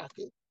out of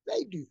pocket.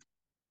 They do.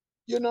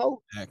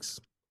 X.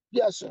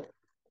 Yes, sir.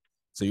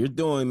 So you're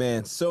doing,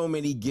 man, so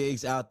many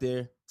gigs out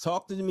there.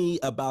 Talk to me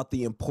about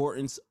the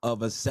importance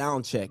of a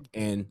sound check.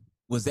 And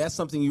was that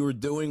something you were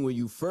doing when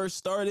you first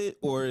started,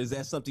 or is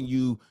that something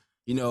you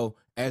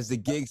as the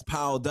gigs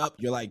piled up,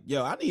 you're like,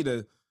 yo, I need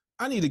to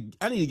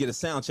get a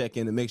sound check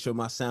in to make sure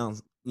my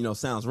sounds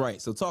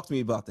right. So talk to me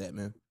about that,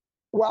 man.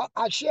 Well,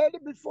 I shared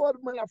it before.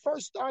 When I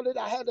first started,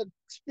 I had a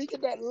speaker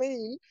that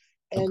leaned,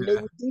 and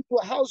they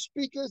were house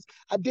speakers.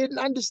 I didn't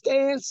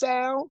understand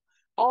sound.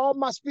 All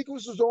my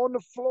speakers was on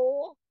the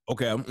floor.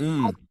 Okay.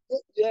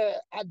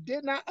 I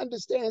did not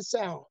understand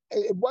sound.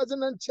 It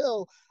wasn't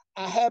until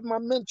I had my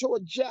mentor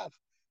Jeff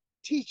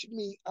teach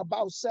me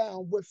about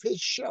sound with his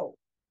show.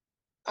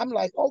 I'm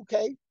like,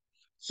 okay.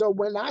 So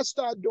when I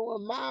start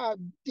doing my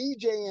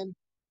DJing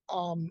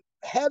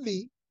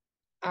heavy,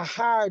 I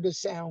hired a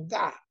sound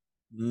guy.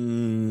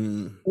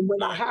 And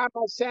when I hire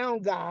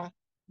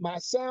my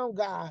sound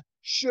guy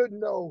should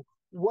know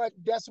what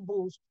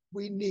decibels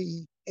we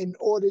need in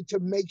order to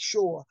make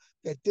sure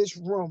that this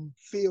room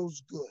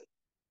feels good.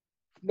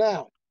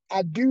 Now,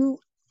 I do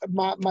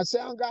my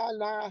sound guy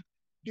and I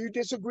do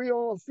disagree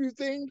on a few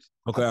things.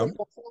 I Okay. think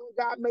my sound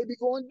guy may be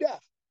going deaf.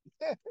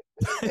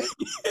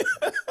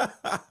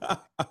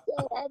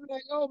 So I'm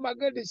like, oh my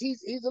goodness,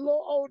 he's a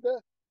little older,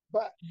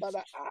 but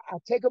I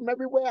take him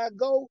everywhere I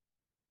go.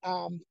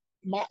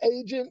 My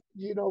agent,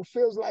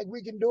 feels like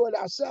we can do it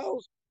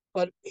ourselves,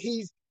 but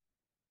he's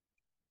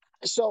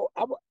so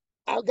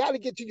I got to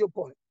get to your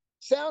point.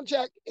 Sound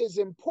check is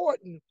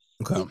important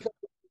Okay. because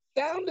if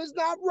sound is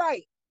not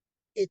right,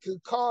 it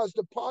could cause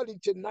the party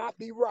to not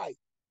be right.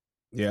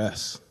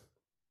 Yes.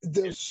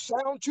 The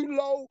sound too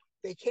low,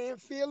 they can't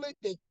feel it,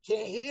 they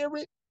can't hear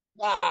it.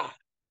 I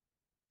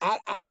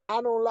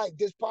don't like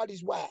this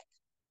party's whack.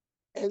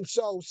 And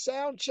so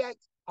sound check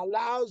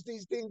allows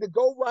these things to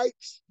go right.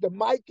 The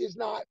mic is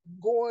not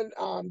going,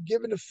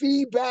 giving the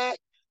feedback,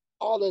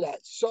 all of that.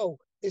 So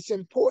it's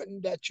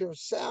important that your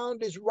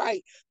sound is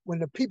right when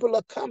the people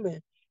are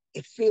coming.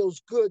 It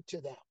feels good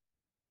to them.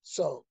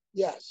 So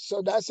yes,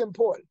 so that's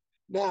important.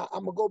 Now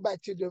I'm gonna go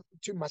back to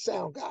my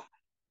sound guy.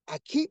 I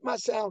keep my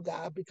sound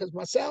guy because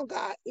my sound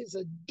guy is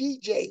a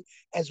DJ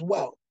as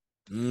well.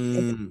 So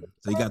you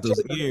got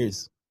those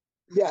ears.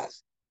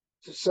 Yes.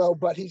 So,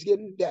 but he's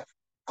getting deaf.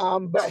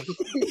 But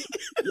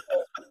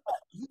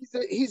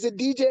he's a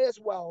DJ as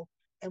well.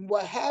 And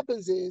what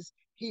happens is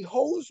he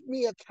holds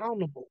me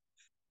accountable.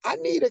 I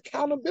need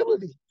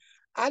accountability.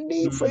 I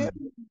need for him,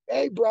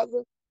 hey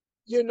brother,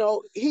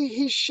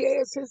 he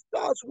shares his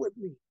thoughts with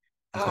me.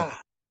 Okay.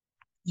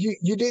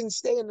 You didn't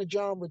stay in the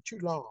genre too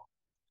long.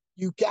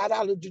 You got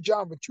out of the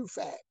genre too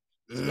fast.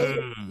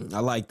 I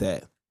like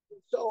that.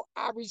 So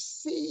I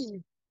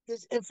receive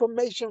this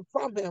information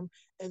from him,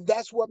 and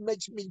that's what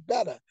makes me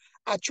better.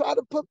 I try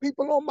to put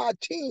people on my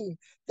team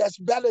that's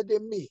better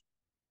than me,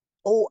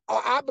 or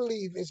I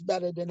believe is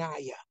better than I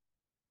am,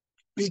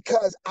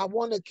 because I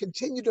want to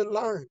continue to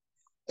learn.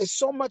 There's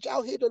so much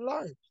out here to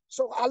learn.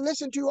 So I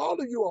listen to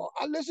all of you all.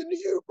 I listen to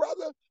you,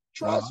 brother. I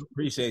Trust me.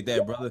 appreciate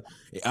that, brother.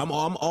 I'm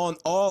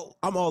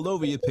all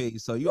over your page,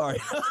 so you are.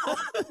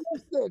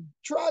 Listen,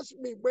 trust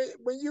me.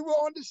 When you were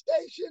on the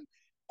station,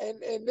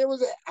 and there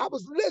was I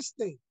was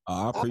listening.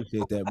 I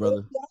appreciate that,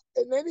 brother.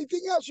 And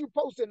anything else you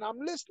posted, I'm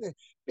listening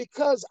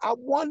because I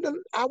want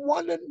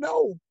to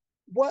know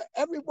what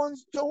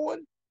everyone's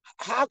doing.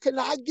 How can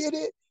I get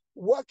it?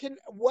 What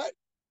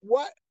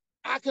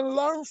I can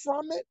learn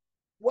from it?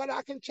 What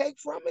I can take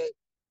from it?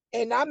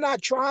 And I'm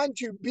not trying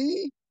to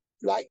be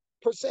like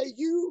per se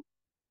you,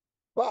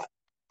 but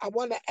I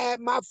want to add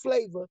my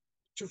flavor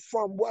to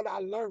from what I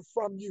learned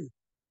from you.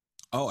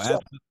 Oh, So,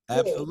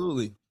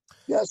 absolutely.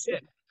 Yes, sir.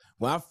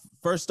 When I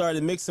first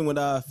started mixing with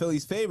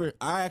Philly's Favorite,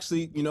 I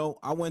actually,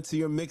 I went to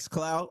your mix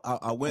cloud.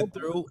 I went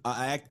through.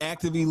 I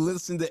actively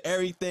listened to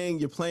everything,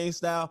 your playing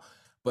style.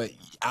 But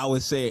I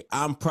would say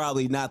I'm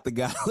probably not the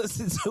guy to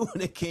listen to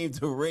when it came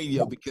to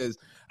radio, because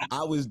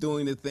I was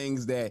doing the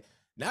things that,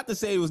 not to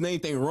say it was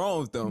anything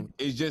wrong with them.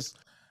 It's just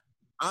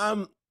I don't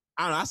know,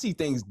 I see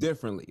things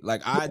differently.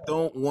 Like, I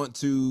don't want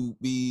to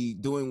be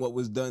doing what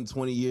was done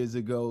 20 years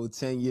ago,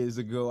 10 years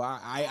ago.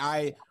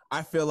 I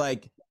feel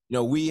like,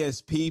 we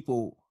as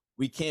people,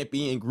 we can't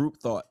be in group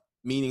thought.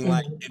 Meaning,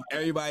 like, if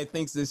everybody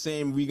thinks the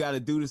same, we got to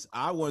do this.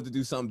 I wanted to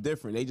do something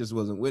different. They just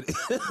wasn't with it.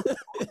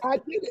 I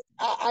get it.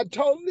 I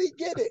totally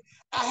get it.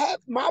 I have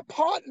my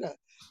partner.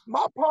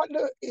 My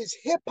partner is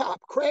hip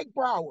hop, Craig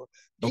Brower,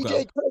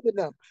 DJ Craig and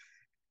them.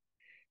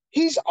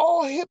 He's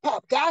all hip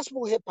hop,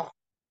 gospel hip hop.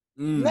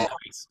 Now,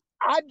 Nice.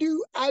 I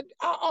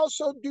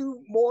also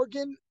do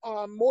Morgan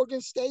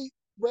State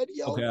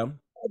Radio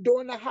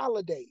during the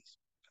holidays.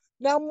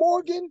 Now,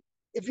 Morgan,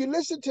 if you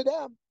listen to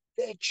them,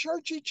 they're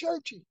churchy.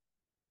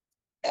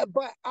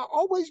 But I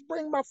always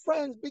bring my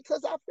friends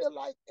because I feel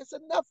like it's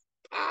enough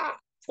pie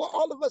for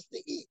all of us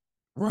to eat.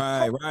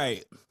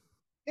 Right.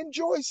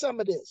 Enjoy some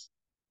of this.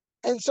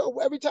 And so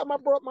every time I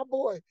brought my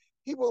boy,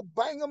 he will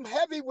bang them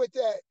heavy with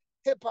that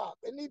hip hop.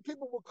 And these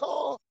people will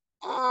call,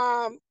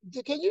 can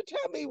you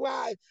tell me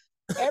why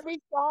every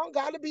song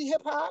got to be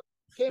hip hop?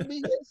 Can we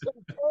hear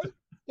some Turk?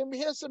 Can we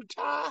hear some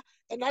Thai?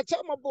 And I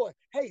tell my boy,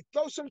 hey,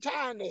 throw some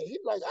Thai in there. He's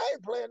like, I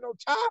ain't playing no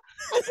Thai.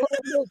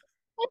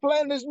 I'm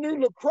playing this new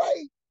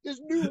Lecrae, this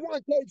new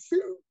 1K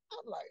Few.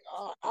 I'm like,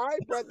 all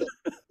right, brother.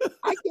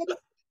 I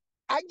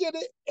get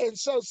it. And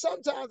so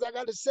sometimes I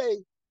got to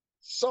say,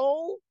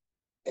 soul,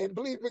 and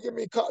believe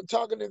me,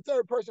 talking in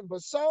third person,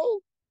 but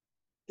soul,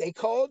 they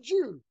called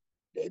you.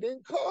 They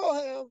didn't call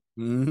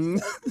him.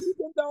 So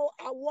even though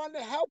I wanted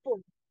to help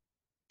him,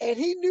 and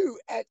he knew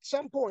at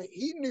some point,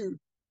 he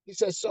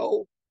said,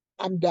 so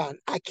I'm done.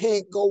 I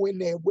can't go in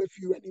there with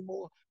you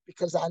anymore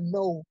because I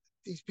know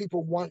these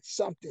people want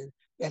something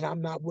that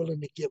I'm not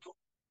willing to give them.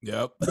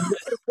 Yep.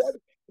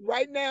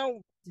 Right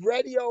now,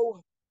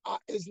 radio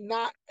has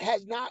not,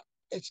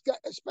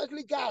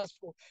 especially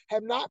gospel,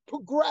 have not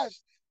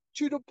progressed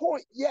to the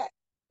point yet.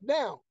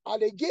 Now, are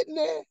they getting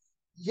there?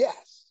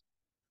 Yes.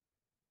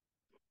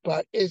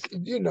 But it's,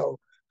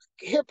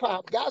 hip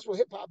hop, gospel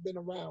hip hop been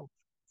around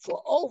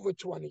for over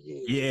 20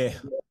 years. Yeah.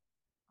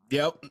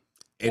 Yep.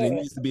 And it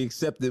needs to be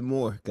accepted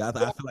more. I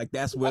feel like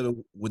that's where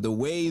the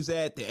waves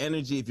at, the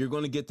energy, if you're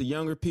going to get the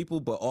younger people,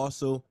 but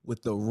also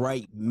with the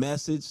right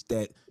message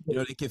that,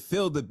 they can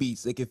feel the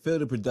beats, they can feel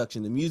the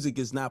production. The music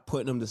is not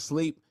putting them to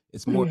sleep.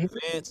 It's more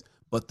advanced,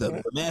 but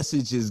the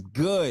message is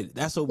good.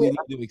 That's what we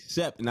need to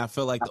accept. And I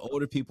feel like the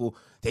older people,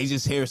 they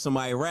just hear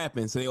somebody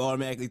rapping, so they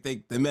automatically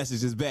think the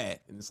message is bad.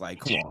 And it's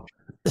like, come on.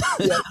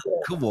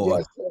 Come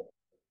on.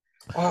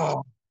 Yes,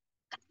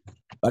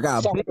 I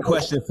got a big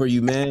question for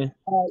you, man.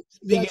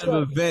 Speaking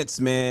of events,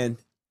 man,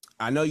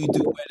 I know you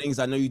do weddings.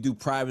 I know you do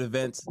private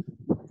events.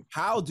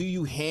 How do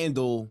you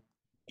handle,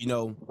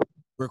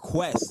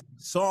 requests,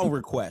 song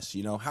requests?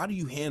 How do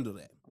you handle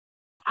that?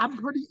 I'm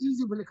pretty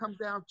easy when it comes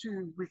down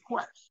to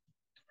requests.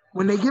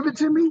 When they give it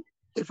to me,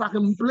 if I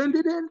can blend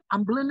it in,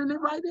 I'm blending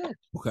it right in.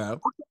 Okay. It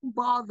doesn't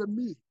bother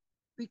me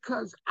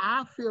because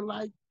I feel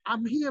like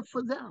I'm here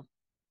for them.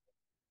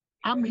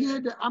 I'm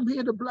here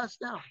to bless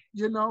them,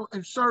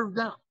 and serve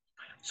them.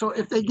 So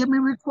if they give me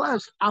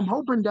requests, I'm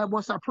hoping that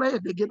once I play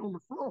it, they get on the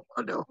floor.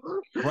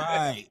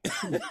 Right.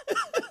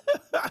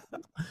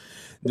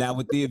 Now,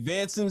 with the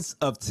advancements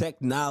of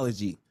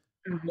technology,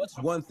 what's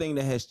one thing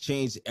that has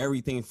changed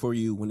everything for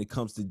you when it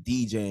comes to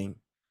DJing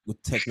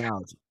with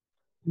technology?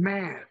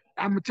 Man,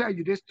 I'm going to tell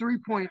you, this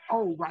 3.0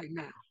 right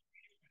now,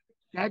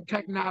 that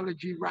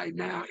technology right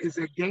now is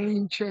a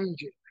game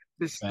changer.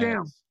 The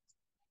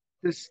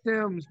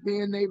stems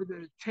being able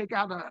to take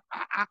out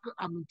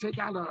take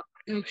out a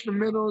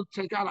instrumental,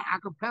 take out an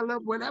acapella,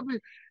 whatever.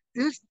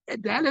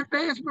 That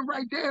advancement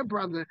right there,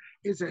 brother,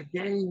 is a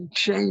game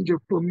changer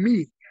for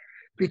me.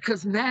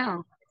 Because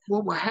now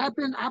what will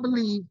happen, I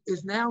believe,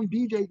 is now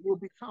DJs will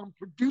become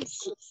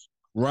producers.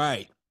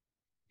 Right.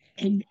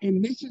 And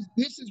this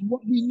is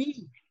what we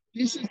need.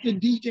 This is the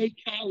DJ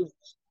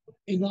Khaled's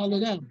and all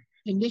of them.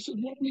 And this is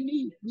what we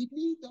need. We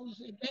need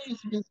those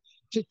advancements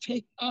to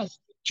take us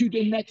to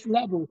the next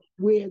level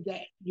where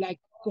that, like,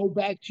 go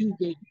back to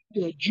the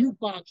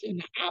jukebox and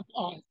the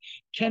iPod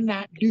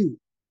cannot do.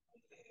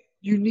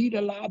 You need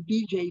a live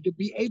DJ to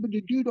be able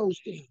to do those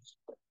things.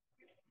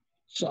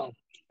 So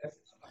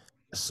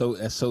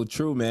that's so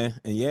true, man.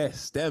 And yeah,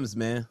 stems,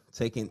 man,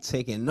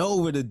 taking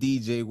over the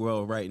DJ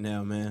world right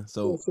now, man.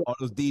 So all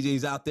those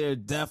DJs out there,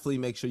 definitely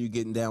make sure you're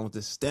getting down with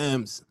the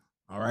stems.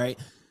 All right.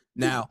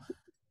 Now,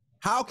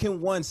 how can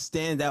one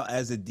stand out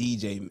as a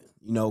DJ?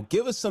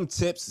 Give us some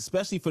tips,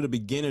 especially for the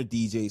beginner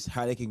DJs,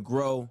 how they can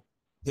grow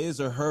his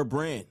or her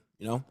brand.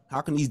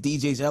 How can these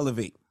DJs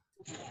elevate?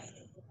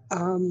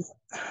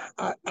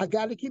 I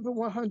got to keep it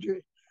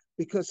 100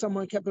 because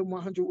someone kept it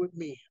 100 with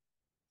me.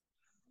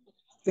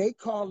 They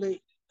call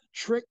it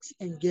tricks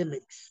and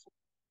gimmicks.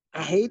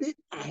 I hate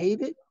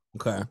it.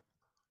 Okay.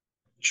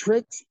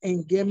 Tricks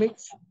and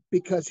gimmicks,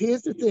 because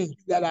here's the thing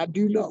that I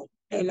do know,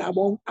 and I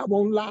won't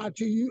lie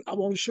to you. I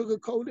won't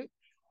sugarcoat it.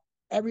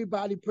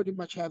 Everybody pretty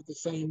much have the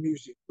same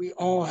music. We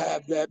all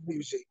have that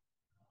music.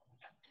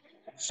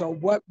 So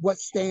what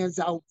stands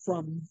out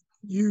from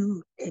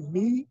you and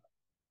me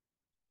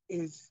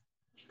is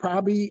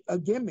probably a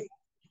gimmick.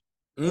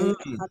 And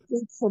I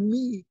think for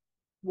me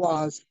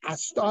was I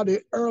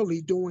started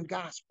early doing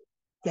gospel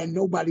that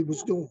nobody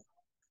was doing.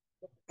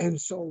 And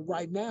so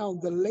right now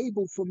the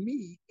label for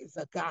me is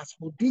a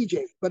gospel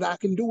DJ, but I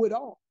can do it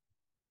all.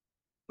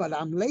 But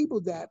I'm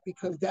labeled that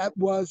because that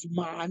was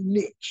my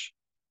niche.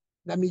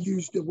 Let me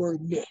use the word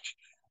niche.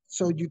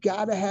 So you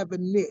got to have a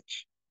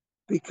niche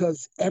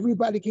because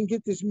everybody can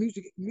get this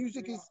music.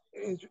 Music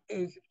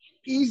is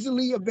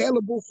easily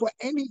available for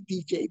any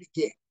DJ to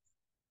get.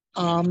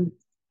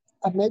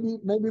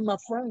 Maybe my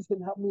friends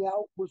can help me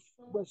out with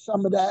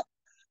some of that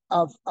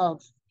of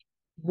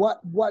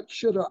what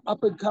should an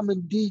up and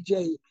coming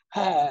DJ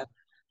have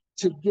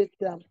to get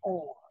them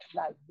on?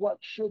 Like, what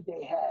should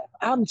they have?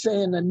 I'm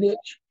saying a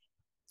niche.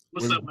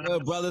 What's up, man?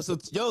 Brother? So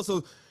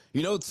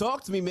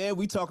talk to me, man.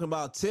 We talking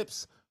about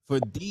tips for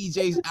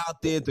DJs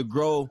out there to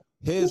grow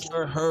his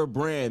or her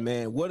brand,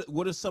 man.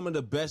 What are some of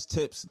the best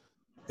tips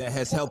that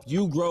has helped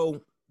you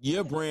grow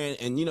your brand,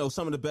 and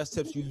some of the best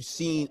tips you've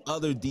seen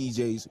other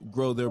DJs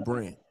grow their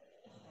brand?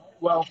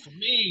 Well, for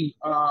me,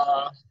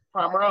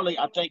 primarily,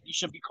 I think you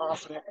should be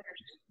confident.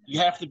 You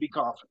have to be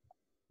confident,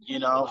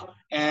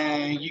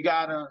 and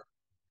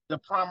the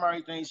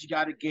primary things, you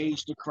gotta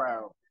gauge the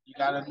crowd. You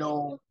gotta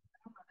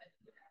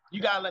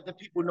let the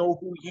people know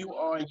who you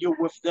are and you're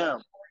with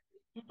them.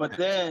 But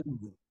then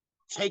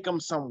take them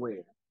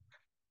somewhere.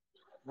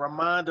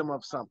 Remind them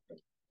of something.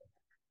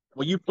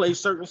 When you play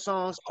certain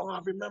songs, I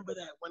remember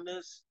that when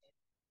this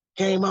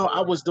came out,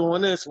 I was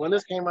doing this. When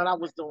this came out, I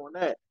was doing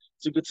that.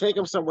 So you could take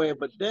them somewhere.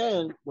 But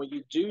then when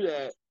you do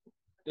that,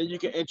 Then you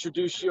can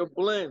introduce your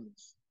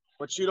blends,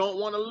 but you don't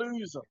want to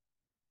lose them.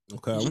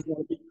 Okay. You just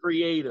want to be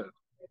creative.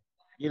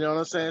 You know what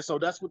I'm saying? So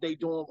that's what they're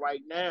doing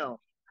right now.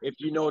 If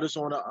you notice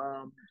on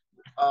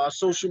the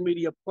social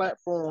media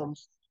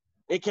platforms,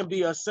 it can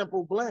be a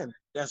simple blend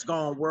that's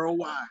gone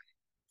worldwide.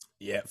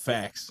 Yeah,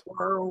 facts.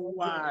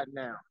 Worldwide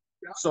now.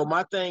 So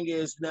my thing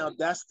is now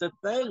that's the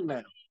thing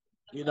now.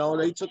 You know,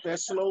 they took that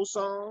slow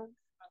song,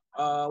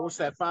 what's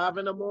that, 5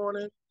 in the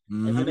morning,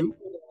 and then they put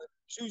a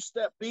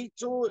two-step beat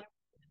to it.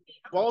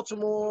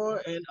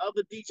 Baltimore and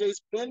other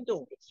DJs been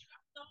doing it.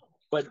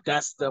 But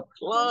that's the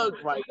plug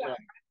right now.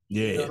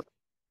 Yeah. You know?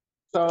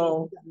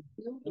 So,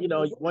 you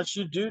know, once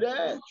you do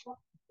that,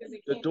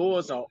 the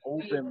doors are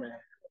open, man.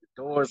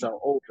 The doors are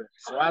open.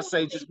 So I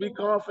say just be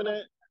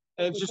confident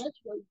and just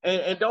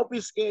and don't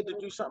be scared to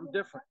do something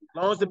different.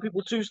 As long as the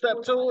people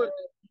two-step to it,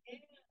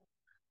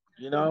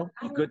 you know,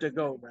 you're good to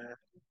go, man.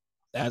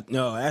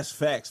 That's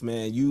facts,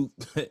 man. You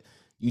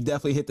you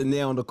definitely hit the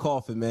nail on the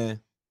coffin, man.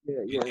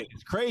 Yeah.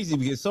 It's crazy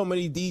because so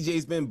many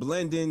DJs been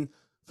blending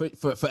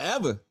for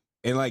forever.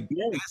 And like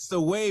that's the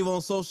wave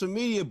on social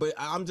media. But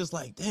I'm just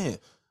like, damn.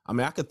 I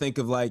mean, I could think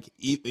of like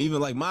even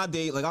like my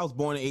day, like I was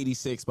born in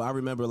 '86, but I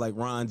remember like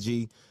Ron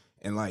G,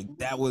 and like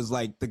that was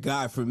like the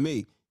guy for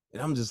me.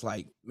 And I'm just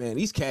like, man,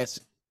 these cats,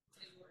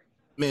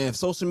 man, if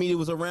social media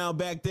was around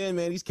back then,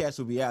 man, these cats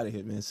would be out of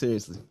here, man.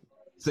 Seriously.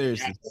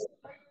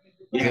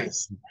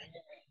 Yes.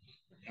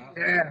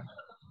 Yeah.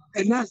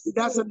 And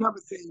that's another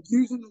thing,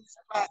 using these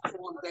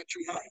platforms that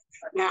you have.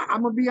 Now,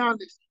 I'm going to be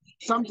honest,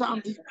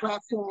 sometimes these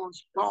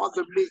platforms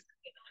bother me.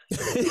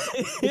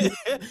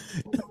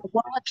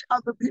 Watch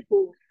other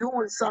people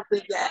doing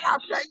something that I'm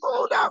like,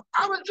 hold up,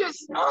 I was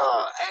just, and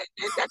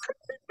that could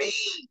be me.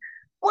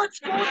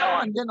 What's going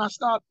on? Then I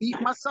start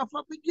beating myself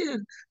up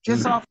again,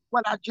 just off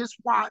what I just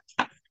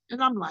watched.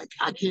 And I'm like,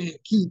 I can't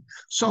keep.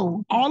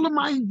 So all of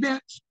my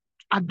events,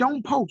 I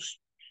don't post.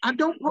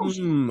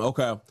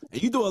 Okay.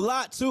 And you do a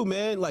lot too,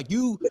 man. Like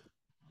you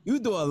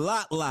do a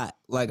lot,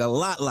 like a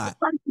lot.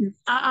 Thank you.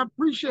 I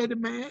appreciate it,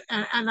 man.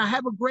 And I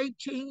have a great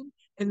team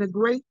and a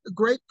great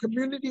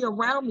community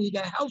around me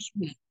that helps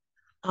me.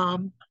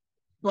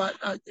 But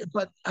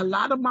a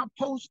lot of my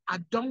posts, I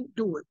don't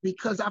do it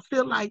because I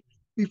feel like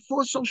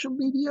before social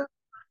media,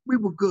 we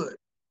were good.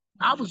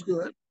 I was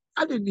good.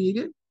 I didn't need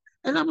it.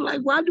 And I'm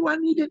like, why do I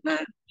need it now?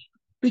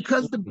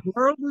 Because the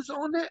world is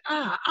on it.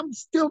 I'm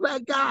still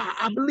that guy,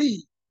 I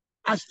believe.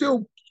 I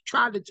still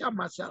try to tell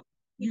myself,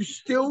 you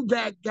still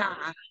that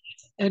guy.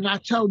 And I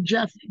tell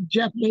Jeff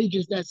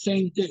Majors that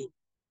same thing.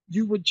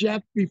 You were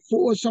Jeff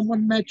before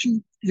someone met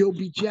you, you'll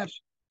be Jeff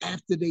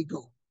after they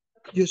go.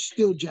 You're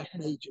still Jeff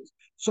Majors.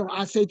 So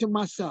I say to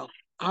myself,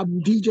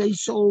 I'm DJ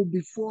Soul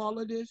before all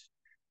of this,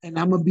 and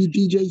I'm gonna be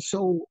DJ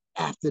Soul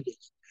after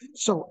this.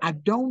 So I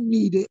don't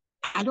need it.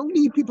 I don't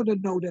need people to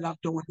know that I'm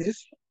doing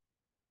this.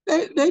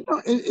 They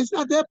don't. It's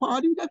not their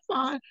party. That's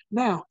fine.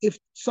 Now, if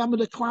some of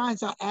the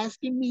clients are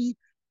asking me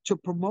to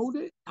promote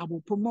it, I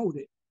will promote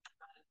it.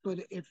 But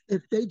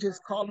if they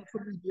just calling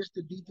for me just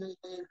to DJ,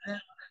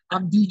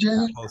 I'm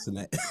DJing. Posting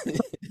that.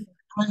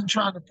 I ain't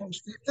trying to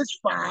post it. It's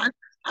fine.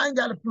 I ain't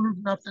got to prove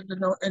nothing to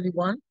know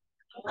anyone.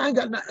 I ain't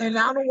got nothing, and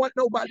I don't want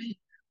nobody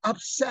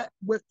upset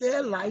with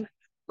their life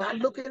by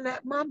looking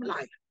at my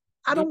life.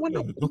 I don't want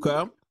nobody.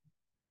 Okay.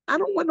 I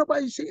don't want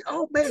nobody to say,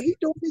 "Oh man, he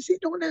doing this, he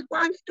doing that.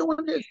 Why he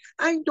doing this?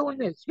 I ain't doing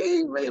this. He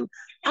ain't real."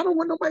 I don't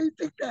want nobody to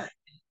think that.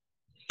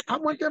 I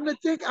want them to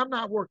think I'm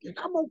not working.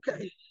 I'm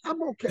okay.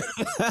 I'm okay.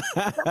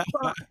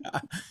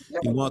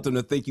 You want them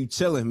to think you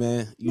chilling,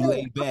 man. You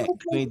laid back.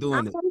 Okay. You ain't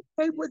doing it. I'm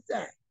okay with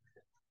that.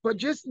 But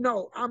just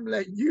know, I'm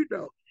letting you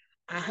know,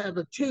 I have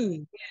a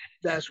team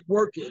that's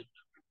working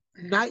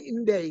night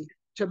and day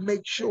to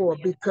make sure,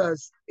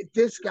 because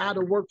this got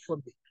to work for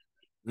me.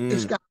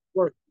 It's got to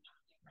work.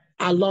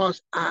 I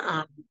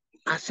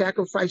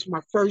sacrificed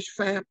my first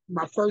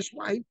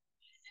wife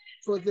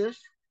for this.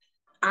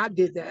 I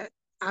did that.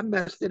 I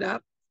messed it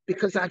up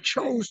because I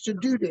chose to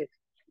do this.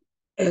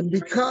 And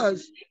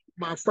because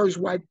my first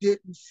wife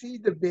didn't see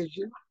the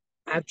vision,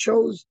 I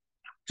chose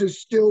to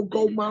still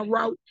go my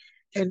route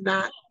and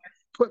not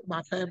put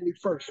my family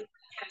first.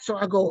 So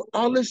I go,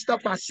 all this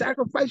stuff I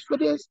sacrificed for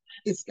this,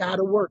 it's got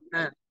to work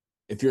now.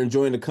 If you're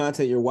enjoying the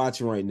content you're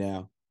watching right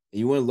now, and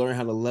you want to learn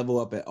how to level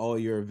up at all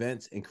your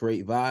events and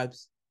create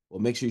vibes, well,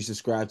 make sure you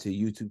subscribe to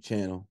the YouTube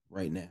channel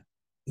right now.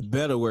 It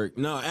better work.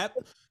 No,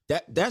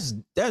 that's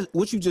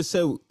what you just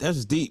said.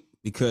 That's deep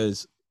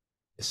because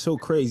it's so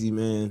crazy,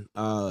 man.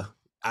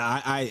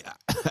 I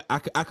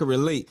could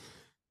relate.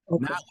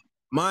 Okay.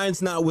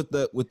 Mine's not with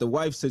the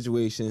wife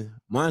situation.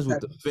 Mine's with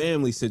the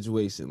family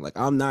situation. Like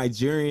I'm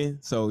Nigerian,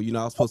 so you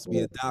know I was supposed to be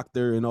a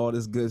doctor and all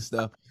this good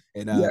stuff,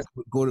 and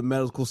go to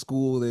medical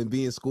school and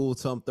be in school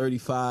till I'm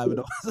 35. And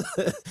all.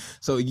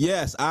 So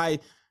yes, I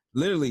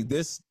literally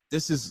this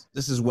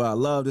is what I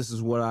love. This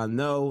is what I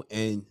know,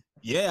 and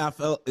yeah, I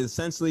felt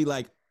essentially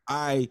like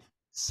I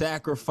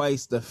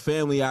sacrificed the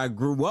family I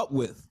grew up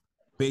with,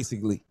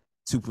 basically,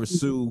 to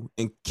pursue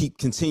and keep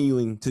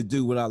continuing to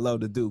do what I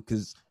love to do.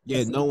 Because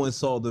no one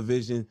saw the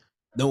vision,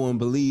 no one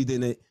believed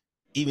in it.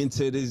 Even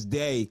to this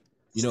day,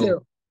 You know,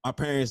 my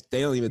parents,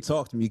 they don't even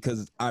talk to me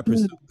because I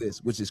pursue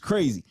this, which is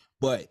crazy.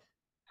 But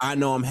I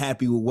know I'm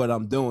happy with what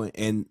I'm doing.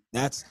 And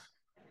that's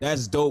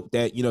dope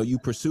that, you know, you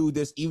pursued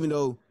this, even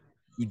though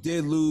you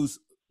did lose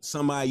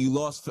somebody, you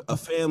lost a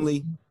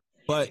family,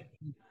 but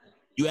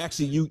you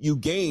actually, you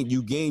gained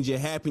your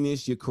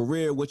happiness, your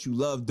career, what you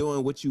love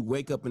doing, what you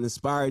wake up and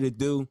aspire to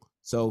do.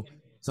 So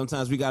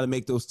sometimes we got to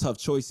make those tough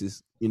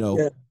choices, you know.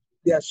 Yeah.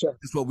 Yes, sir.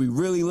 It's what we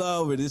really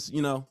love, or this,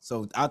 you know.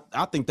 So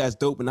I think that's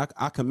dope, and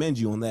I commend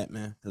you on that,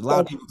 man. A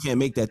lot of people can't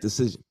make that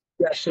decision.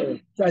 Yes, sir.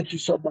 Thank you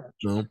so much.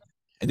 You know?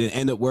 And then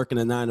end up working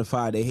a 9 to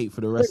 5 they hate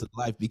for the rest of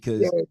life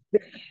because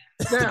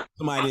now,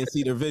 somebody didn't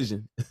see their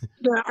vision.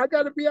 Now I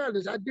got to be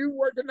honest. I do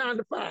work a 9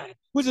 to 5,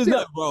 which is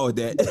nothing wrong with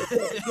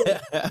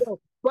that.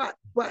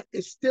 But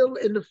it's still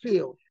in the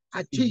field.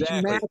 I teach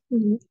math.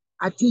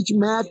 I teach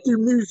math through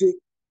music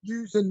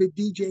using the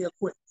DJ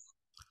equipment.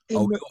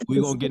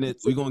 We're gonna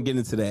get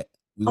into that.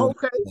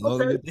 Okay.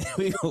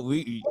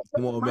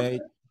 Come on, man.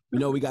 You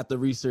know we got the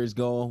research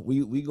going.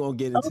 We gonna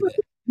get into that.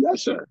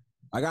 Yes, sir.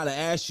 I gotta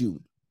ask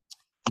you.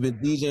 You've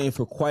been DJing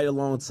for quite a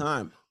long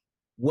time.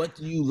 What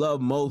do you love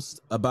most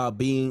about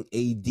being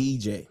a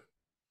DJ?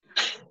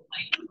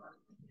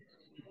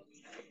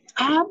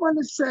 I want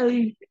to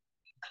say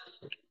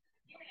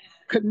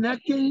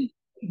connecting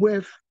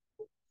with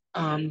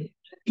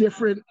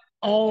different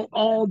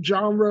all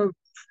genre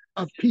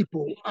of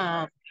people,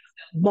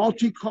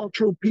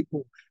 multicultural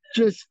people.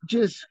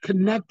 Just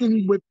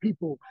connecting with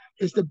people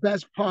is the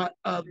best part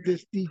of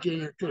this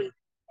DJing thing.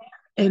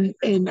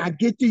 And I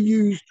get to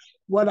use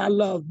what I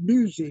love,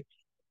 music,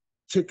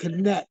 to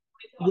connect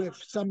with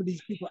some of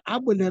these people. I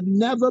would have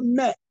never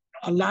met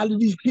a lot of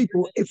these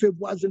people if it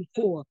wasn't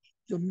for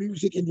the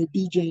music and the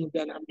DJing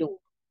that I'm doing.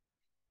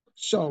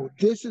 So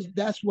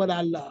that's what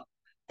I love.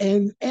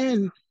 And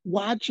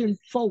watching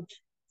folks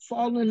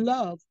fall in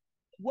love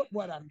with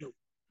what I'm doing.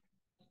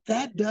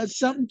 That does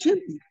something to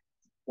me.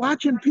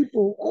 Watching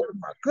people, oh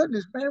my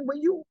goodness, man,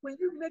 when you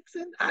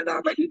mixing, I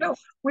already know.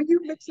 When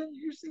you mixing,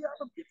 you see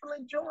other people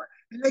enjoy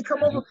and they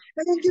come over,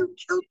 man, you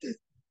killed it.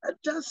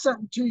 That does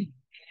something to you.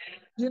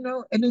 You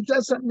know, and it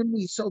does something to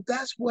me. So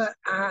that's what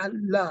I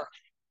love,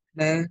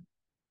 man.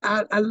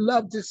 I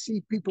love to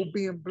see people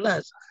being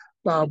blessed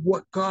by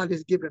what God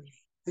has given me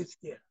this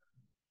gift.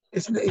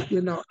 It's,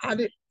 you know,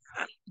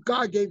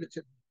 God gave it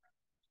to me.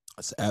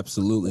 That's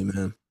absolutely,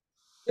 man.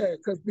 Yeah,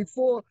 because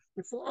before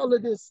all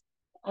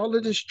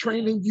of this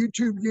training,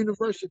 YouTube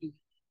University,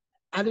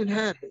 I didn't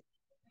have it.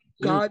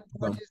 God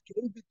just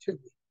gave it to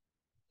me.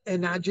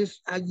 And I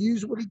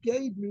used what he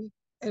gave me,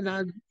 and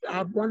I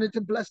wanted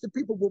to bless the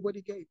people with what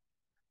he gave me.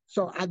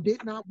 So I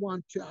did not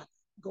want to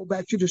go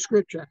back to the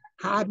scripture,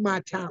 hide my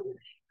talent.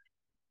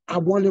 I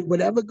wanted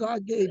whatever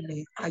God gave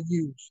me, I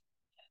used.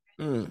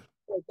 So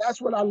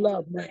that's what I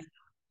love, man.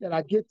 That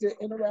I get to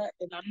interact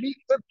and I meet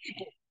good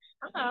people.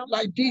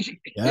 Like DJ,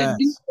 and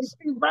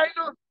DJ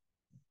Writer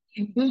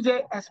and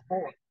DJ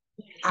S4.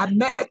 I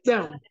met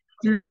them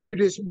through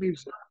this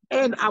music.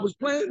 And I was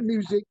playing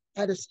music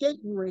at a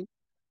skating rink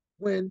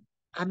when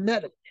I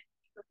met him.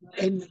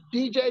 And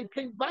DJ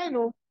Pink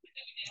Vinyl,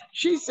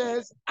 she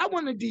says, I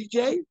want to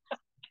DJ.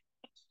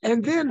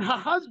 And then her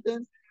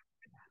husband,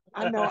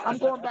 I know I'm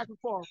going back and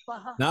forth.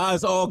 Nah,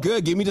 it's all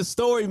good. Give me the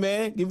story,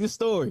 man. Give me the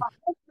story.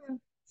 Her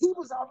husband, he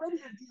was already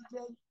a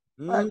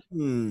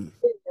DJ,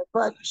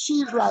 but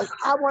she's like,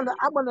 I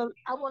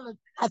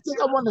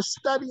think I want to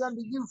study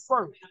under you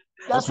first.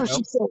 That's what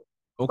she said.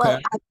 Okay.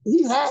 But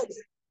he had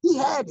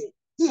it.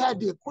 He had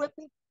the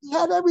equipment. He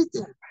had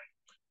everything.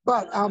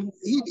 But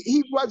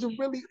he wasn't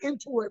really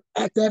into it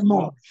at that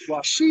moment.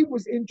 She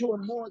was into it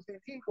more than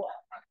he was.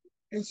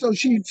 And so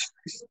she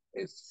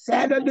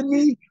sat under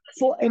me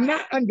and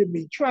not under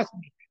me, trust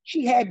me.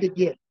 She had to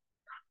get.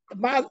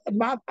 I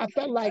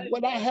felt like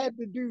what I had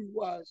to do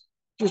was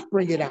just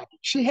bring it out.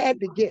 She had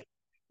to get.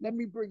 Let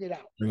me bring it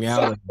out.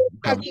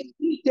 I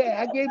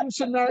gave them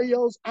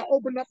scenarios. I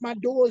opened up my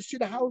doors to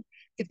the house.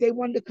 If they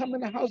wanted to come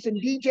in the house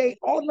and DJ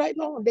all night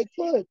long, they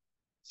could.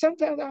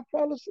 Sometimes I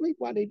fall asleep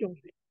while they're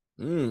doing it.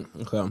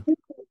 Okay.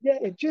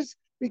 Yeah, just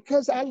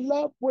because I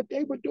love what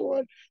they were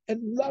doing and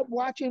love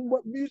watching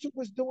what music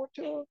was doing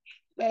to them.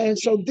 And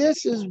so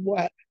this is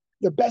what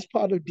the best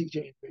part of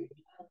DJing.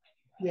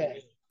 Yeah.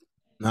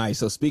 Nice.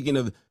 So speaking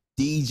of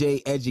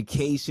DJ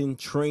education,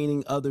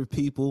 training other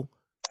people,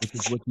 which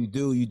is what you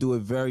do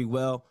it very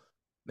well.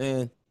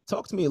 Man,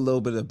 talk to me a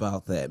little bit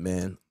about that,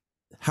 man.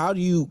 How do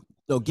you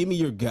give me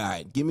your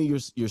guide, give me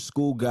your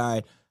school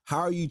guide. How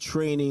are you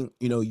training,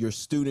 your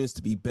students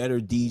to be better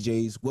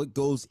DJs? What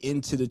goes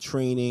into the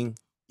training,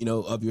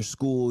 of your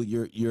school,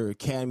 your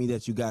academy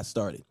that you got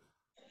started?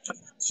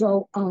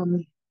 So,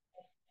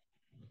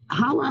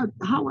 how I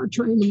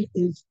train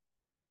is,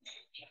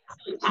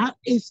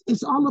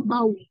 it's all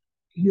about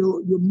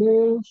your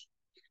morals,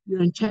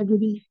 your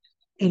integrity,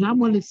 and I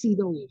want to see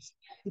those.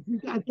 If you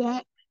got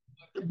that,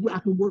 I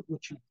can work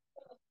with you.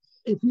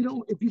 If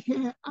you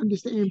can't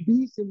understand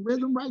beats and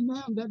rhythm right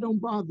now, that don't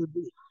bother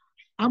me.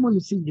 I want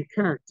to see your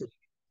character.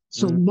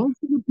 So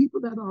most of the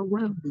people that are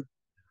around me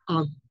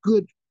are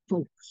good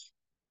folks.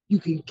 you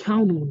can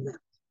count on them.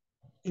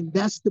 And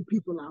that's the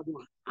people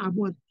I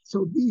want.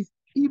 So these,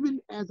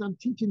 even as I'm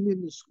teaching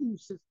in the school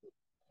system,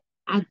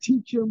 I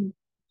teach them,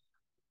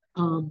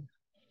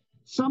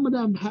 some of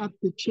them have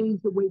to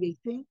change the way they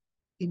think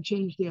and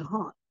change their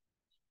heart.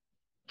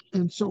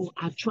 And so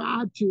I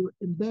try to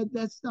embed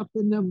that stuff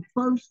in them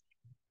first,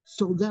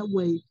 so that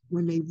way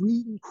when they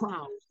read in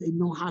crowds, they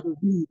know how to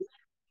read it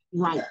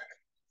right.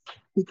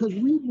 Because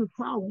reading the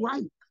crowd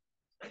right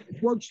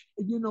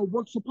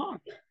works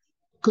apart.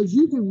 Because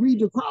you can read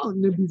the crowd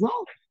and it'll be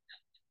wrong.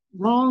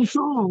 Wrong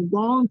song,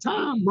 wrong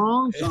time,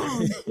 wrong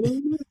song.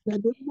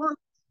 That didn't work.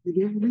 You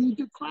didn't read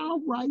the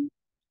crowd right.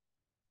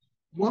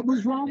 What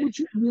was wrong with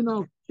you?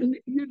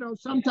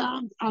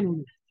 Sometimes I don't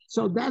know.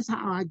 So that's how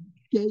I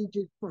gauge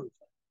it first.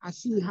 I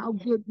see how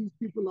good these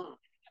people are.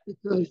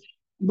 Because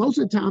most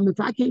of the time, if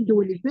I can't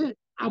do an event,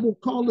 I will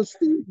call a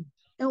student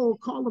or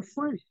call a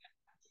friend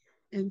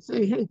and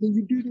say, hey, can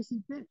you do this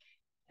event?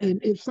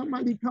 And if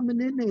somebody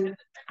coming in there,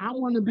 I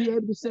want to be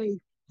able to say,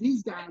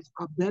 these guys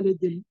are better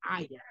than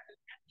I am.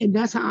 And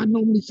that's how I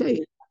normally say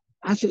it.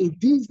 I say,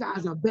 these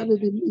guys are better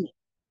than me.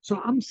 So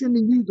I'm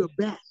sending you the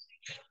best.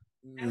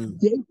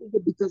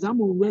 Because I'm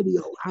on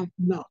radio.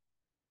 No,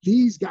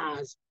 these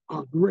guys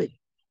are great.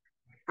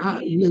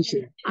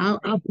 Listen,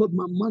 I put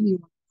my money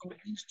on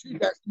these two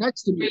that's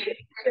next to me.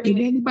 And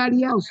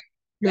anybody else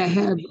that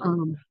have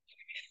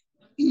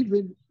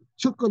even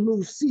took a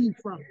little seed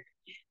from it.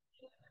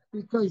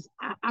 Because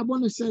I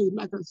want to say,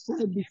 like I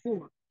said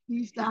before,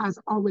 these guys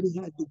already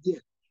had the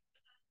gift.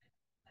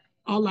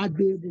 All I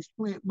did was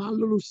plant my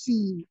little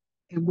seed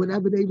and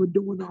whatever they were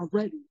doing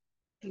already,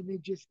 and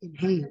it just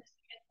enhanced.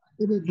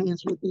 It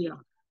enhanced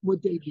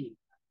what they do.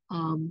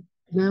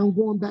 Now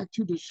going back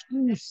to the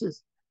school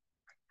system,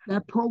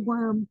 that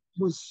program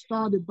was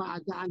started by a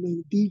guy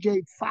named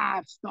DJ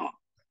 5-Star.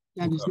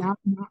 That is not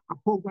a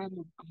program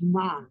of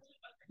mine.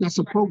 That's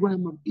a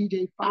program of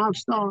DJ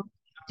 5-Star,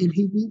 and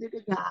he needed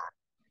a guy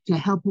to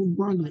help him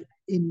run it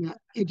in the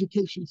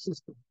education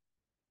system.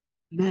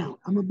 Now,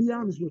 I'm going to be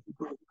honest with you,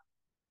 brother.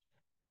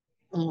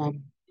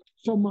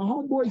 So my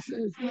homeboy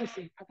says,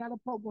 listen, I got a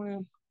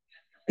program,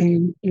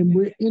 and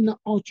we're in the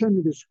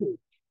alternative school.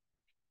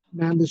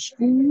 Now, the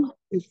school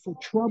is for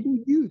troubled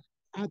youth.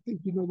 I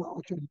think you know what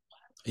alternative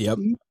is. Yep.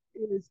 He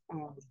is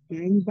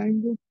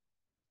gangbanger,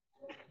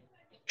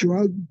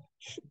 drug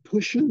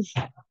pushers,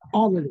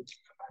 all of this.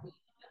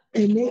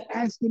 And they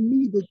asking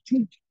me to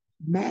teach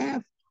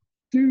math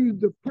through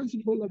the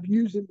principle of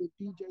using the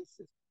DJ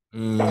system.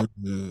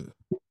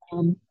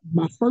 Mm-hmm.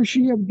 My first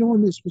year of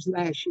doing this was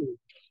last year.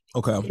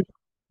 Okay. It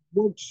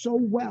worked so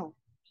well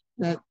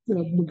that the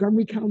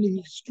Montgomery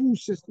County school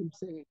system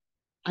said,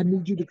 I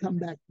need you to come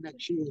back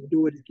next year and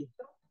do it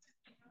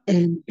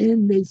again.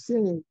 And they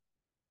said,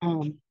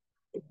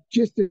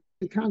 just to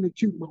kind of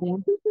toot my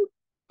horn.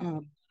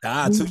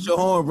 Toot your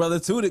horn, brother.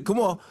 Toot it. Come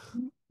on.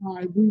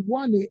 We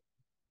won it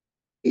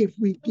if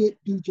we get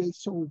DJ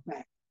Soul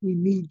back. We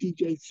need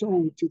DJ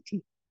Soul to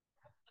teach.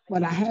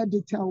 But I had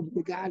to tell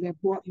the guy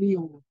that brought me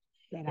on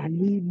that I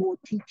need more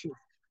teachers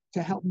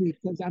to help me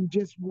because I'm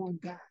just one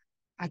guy.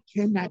 I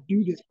cannot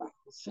do this by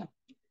myself,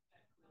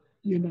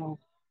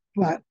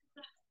 But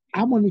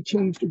I want to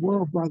change the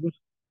world, brother.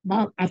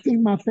 I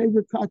think my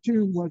favorite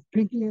cartoon was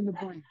Pinky and the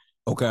Brain.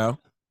 Okay.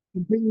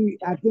 And Pinky,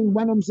 I think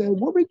one of them said,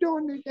 what are we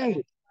doing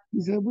today?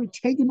 He said, we're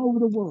taking over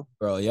the world.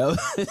 Bro, yep.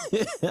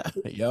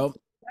 Yep.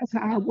 That's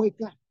how I wake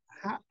up.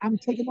 I'm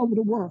taking over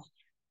the world.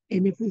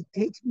 And if it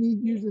takes me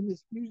using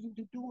this music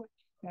to do it,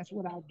 that's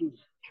what I'll do.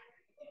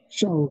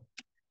 So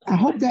I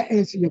hope that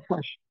answered your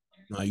question.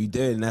 No, you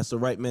did. And that's the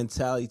right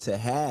mentality to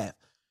have.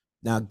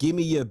 Now, give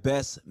me your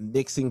best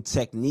mixing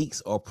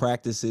techniques or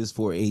practices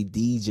for a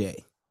DJ.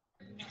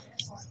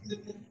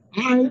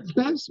 My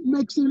best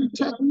mixing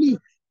technique.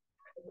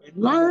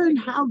 Learn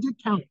how to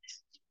count.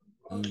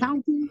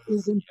 Counting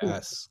is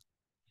important. Yes.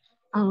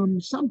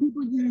 Some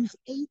people use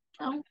 8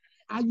 count.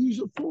 I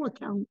use a 4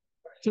 count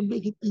to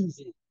make it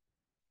easy.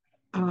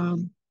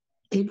 And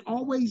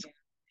always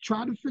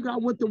try to figure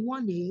out what the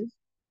 1 is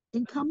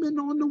and come in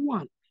on the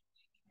 1.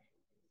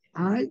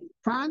 All right,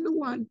 find the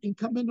 1 and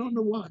come in on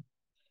the 1.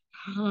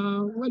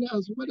 What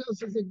else? What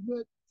else is a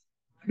good?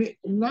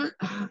 Learn.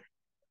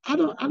 I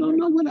don't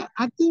know what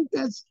I think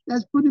that's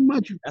pretty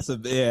much. I feel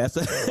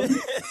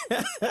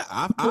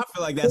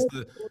like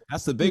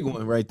that's the big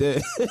one right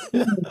there.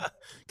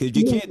 Because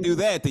you can't do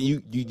that, then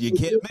you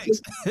can't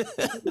mix.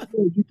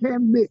 You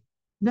can't mix.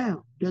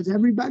 Now, does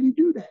everybody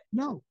do that?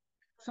 No.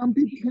 Some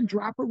people can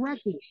drop a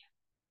record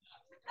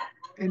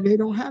and they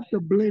don't have to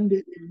blend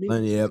it.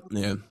 Yeah.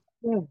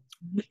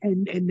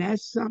 And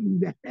that's something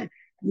that,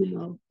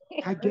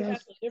 I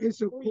guess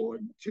it's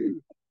according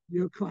to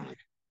your client.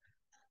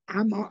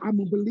 I'm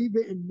a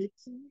believer in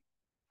mixing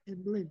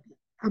and blending.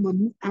 I'm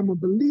a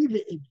believer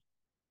in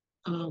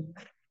it.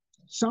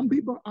 Some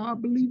people are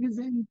believers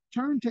in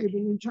turntable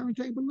and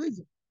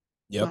turntablism.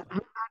 Yep.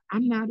 But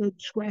I'm not a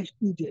scratch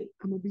DJ.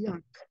 I'm gonna be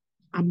honest.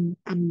 I'm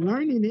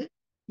learning it.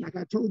 Like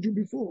I told you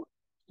before,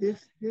 this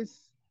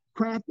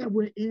craft that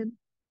we're in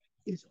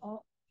is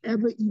all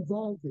ever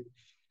evolving.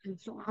 And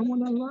so I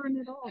want to learn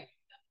it all.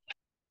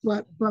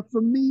 But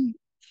for me,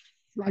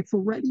 like for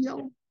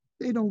radio,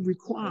 they don't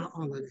require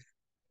all of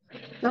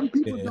that. Some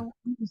people Yeah. don't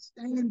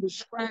understand the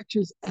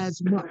scratches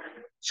as much.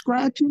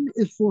 Scratching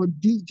is for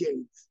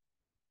DJs,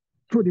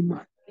 pretty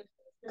much.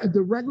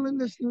 The regular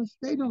listeners,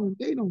 they don't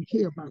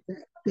care about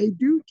that. They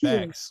do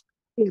care Facts.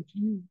 if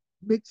you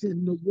mix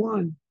in the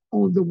one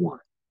on the one,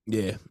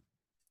 Yeah, that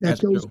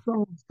that's those true.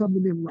 songs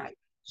coming in right.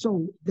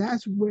 So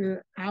that's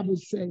where I would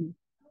say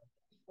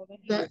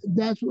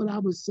that's what I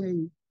would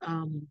say.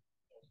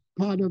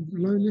 Part of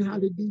learning how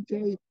to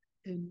DJ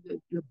and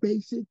the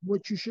basic,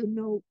 what you should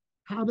know,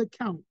 how to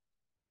count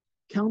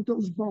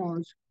those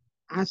bars.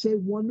 I say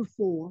 1 to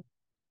 4,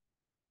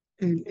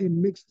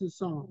 and mix the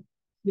song.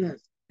 Yes,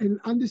 and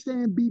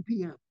understand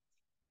BPM.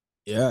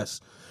 Yes.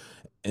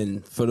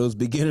 And for those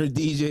beginner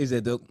DJs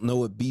that don't know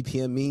what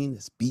BPM means,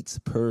 it's beats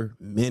per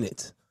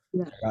minute.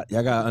 Yeah,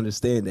 Y'all gotta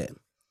understand that.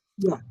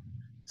 yeah.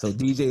 So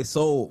DJ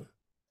Soul,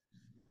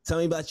 tell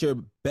me about your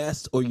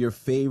best or your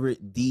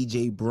favorite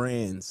DJ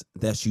brands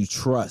that you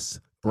trust.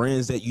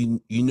 Brands that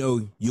you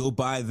know you'll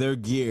buy their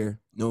gear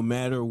no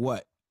matter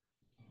what.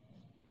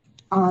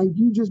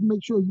 You just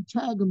make sure you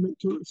tag them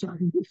into it so I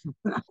can get some.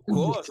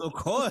 Of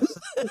course.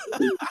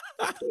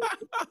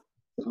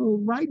 So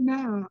right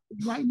now,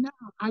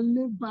 I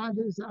live by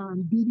this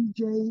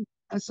DDJ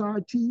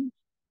SRT.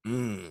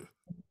 Mm,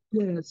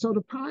 Yeah. So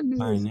the Pioneers,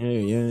 Pioneer,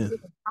 yeah.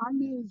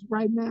 Pioneers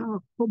right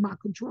now for my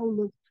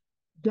controllers,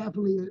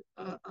 definitely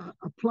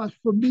a plus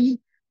for me.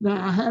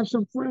 Now I have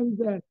some friends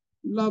that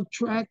love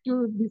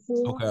Tractor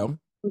before, Okay.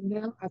 but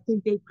now I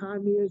think they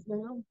pioneers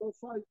now.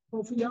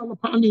 Both of y'all are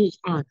pioneers.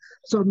 All right.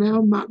 So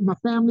now my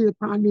family are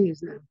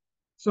pioneers now.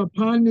 So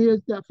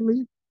pioneers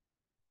definitely.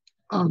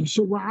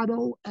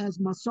 Serato as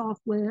my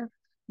software.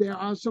 There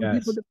are some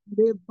people Yes. that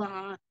live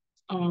by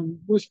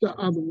what's the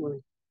other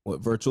one? What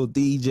virtual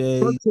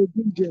DJ? Virtual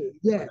DJ.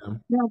 Yeah. Okay.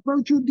 Now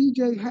virtual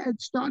DJ had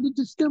started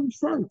the stems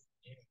first.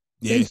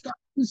 They Yeah. started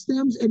the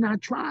stems and I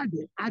tried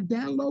it. I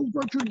downloaded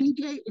virtual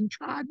DJ and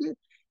tried it,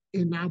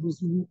 and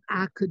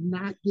I could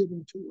not get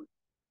into it.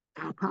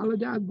 I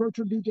apologize,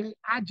 virtual DJ.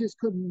 I just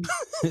couldn't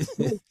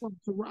go from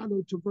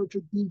Serato to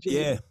virtual DJ.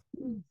 Yeah.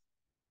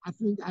 I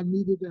think I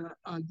needed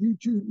a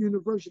YouTube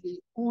university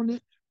on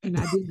it, and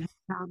I didn't have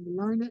time to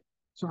learn it.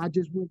 So I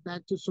just went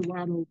back to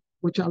Serato,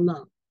 which I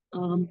love.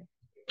 Um,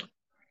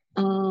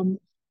 um,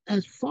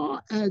 as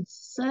far as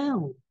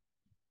sound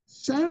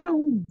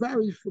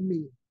varies for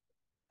me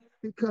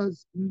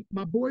because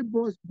my boy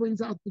Boss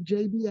brings out the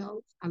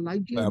JBLs. I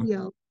like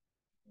JBL,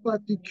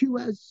 but the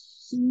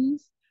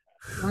QSCs,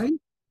 right?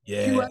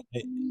 Yeah.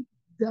 QSC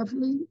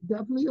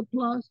definitely a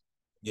plus.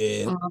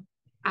 Yeah.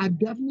 I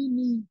definitely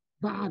need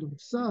bottom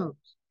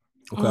subs.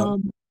 Okay.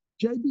 Um,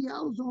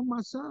 JBL's on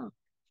my sub.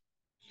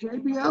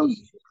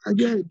 JBL's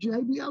again.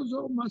 JBL's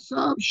on my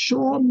sub.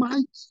 Shure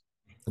mics.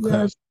 Okay.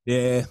 Yes.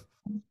 Yeah.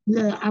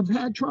 Yeah. I've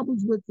had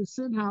troubles with the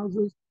sit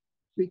houses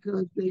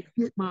because they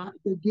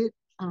get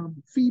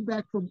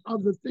feedback from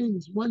other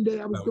things. One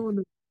day I was doing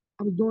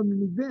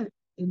an event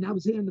and I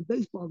was hearing the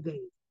baseball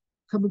game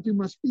coming through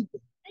my speaker.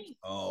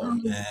 Oh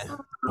man.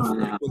 Uh,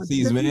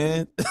 Frequencies,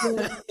 man.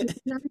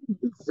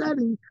 the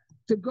setting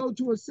to go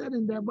to a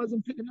setting that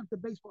wasn't picking up the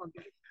baseball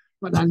game.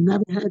 But I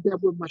never had that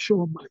with my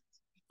Shure mics.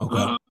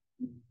 Okay.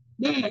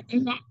 Yeah,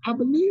 and I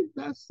believe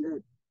that's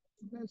it.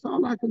 That's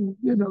all I can.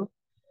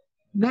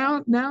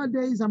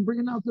 Nowadays, I'm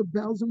bringing out the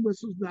bells and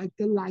whistles like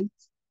the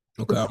lights,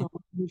 the Okay. fog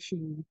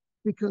machine,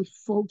 because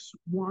folks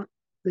want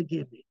the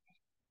gimmick.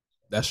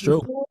 That's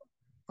true. Before,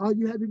 all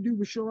you had to do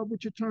was show up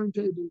with your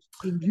turntables,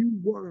 and you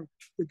were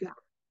the guy.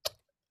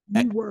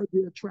 You were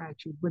the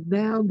attraction. But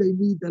now they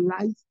need the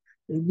lights,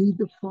 they need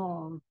the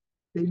fog,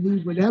 they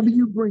need whatever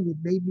you bring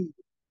it, they need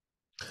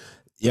it.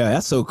 Yeah,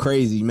 that's so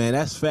crazy, man.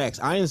 That's facts.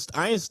 I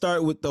didn't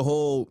start with the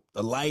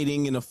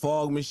lighting and the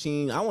fog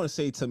machine. I want to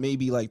say to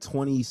maybe like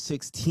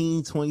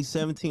 2016,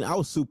 2017. I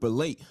was super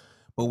late.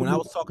 But when I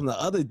was talking to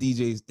other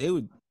DJs, they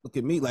would look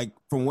at me like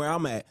from where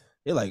I'm at.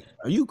 They're like,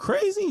 "Are you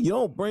crazy? You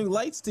don't bring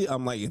lights to?"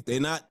 I'm like, if they're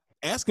not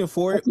asking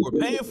for it or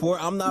paying for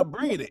it, I'm not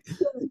bringing it.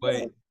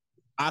 But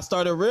I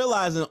started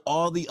realizing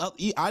all the other.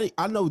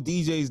 I know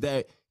DJs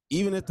that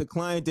even if the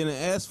client didn't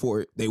ask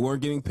for it, they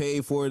weren't getting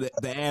paid for the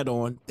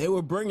add-on. They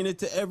were bringing it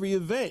to every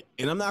event,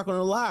 and I'm not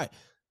gonna lie,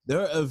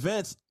 their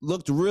events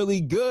looked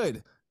really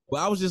good. But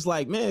I was just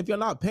like, man, if you're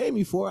not paying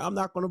me for it, I'm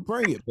not gonna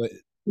bring it. But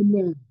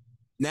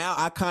now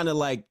I kind of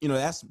like,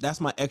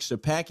 that's my extra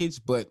package.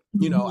 But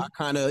I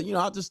kind of,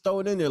 I'll just throw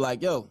it in there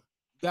like, yo, you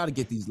gotta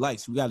get these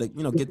lights. We gotta,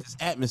 get this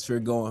atmosphere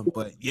going.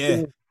 But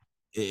yeah,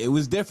 it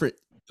was different.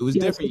 It was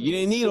different. You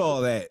didn't need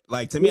all that.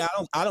 Like to me,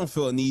 I don't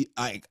feel a need.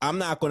 Like I'm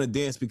not going to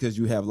dance because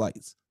you have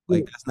lights.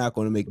 Like that's not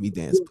going to make me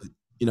dance. But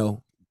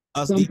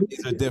us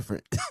DJs are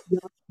different.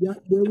 Yeah,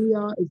 where we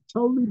are is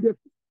totally different.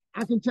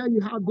 I can tell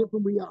you how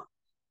different we are.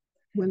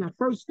 When I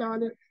first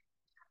started,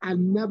 I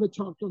never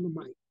talked on the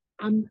mic.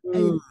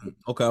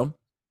 Okay.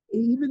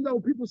 Even though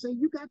people say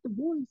you got the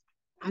voice,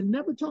 I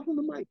never talk on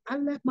the mic. I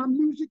let my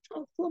music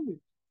talk for me.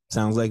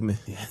 Sounds like me.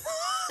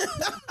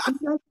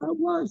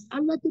 I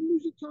let the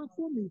music talk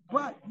for me.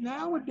 But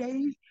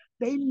nowadays,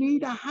 they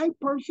need a hype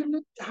person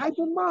to hype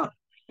them up.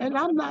 And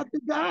I'm not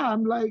the guy.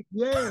 I'm like,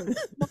 yeah,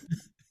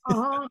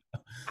 uh-huh.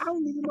 I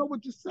don't even know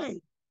what to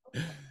say.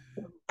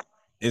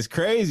 It's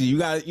crazy. You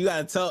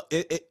gotta tell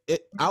it.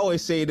 I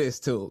always say this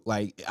too.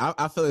 Like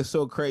I feel it's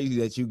so crazy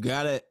that you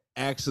gotta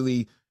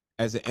actually,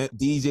 as a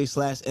DJ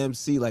 /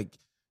 MC, like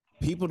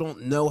people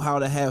don't know how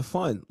to have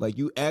fun. Like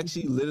you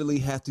actually literally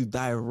have to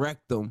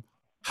direct them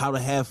how to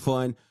have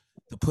fun,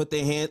 to put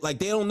their hand. Like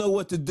they don't know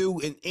what to do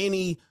in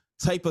any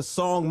type of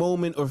song,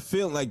 moment, or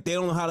film. Like they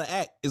don't know how to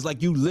act. It's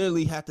like you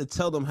literally have to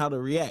tell them how to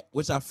react,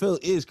 which I feel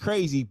is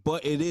crazy,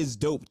 but it is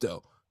dope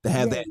though. To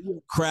have that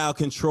crowd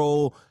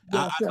control.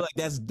 I feel like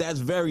that's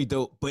very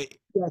dope. But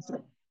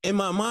in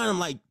my mind, I'm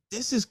like,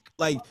 this is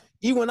like,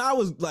 even when I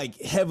was like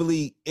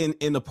heavily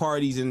in the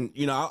parties, and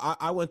you know,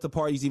 I went to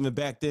parties even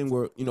back then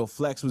where, you know,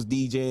 Flex was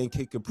DJing,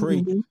 Kid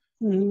Capri.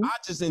 I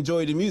just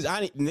enjoyed the music.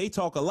 And they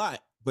talk a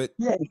lot, but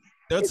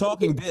their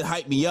talking did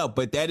hype me up,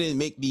 but that didn't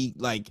make me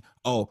like,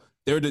 oh,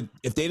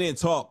 if they didn't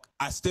talk,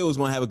 I still was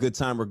gonna have a good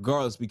time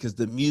regardless, because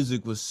the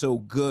music was so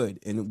good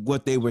and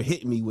what they were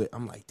hitting me with.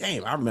 I'm like,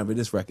 damn, I remember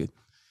this record.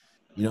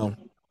 You know,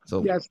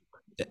 so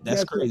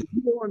that's crazy.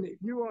 You on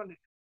it.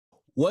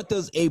 What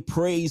does a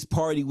praise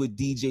party with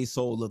DJ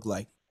Soul look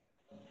like?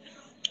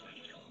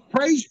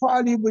 Praise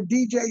party with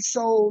DJ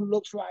Soul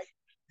looks like,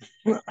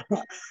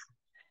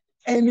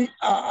 and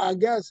I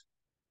guess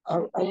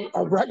a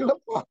regular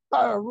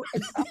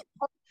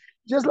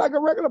just like a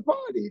regular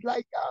party.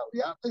 Like,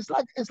 it's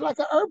like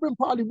an urban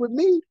party with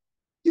me.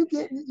 You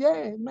get,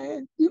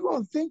 man. You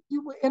gonna think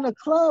you were in a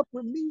club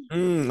with me?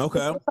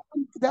 Okay,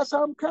 that's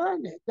how I'm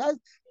carrying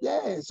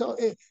it. So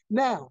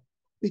now,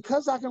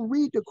 because I can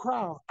read the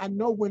crowd, I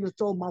know when to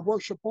throw my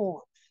worship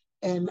on,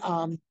 and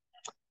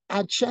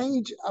I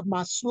changed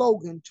my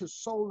slogan to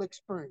Soul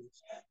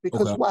Experience,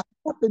 because what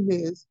happened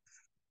is,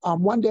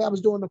 one day I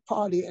was doing a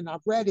party and I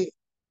read it,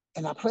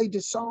 and I played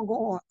this song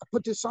on. I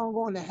put this song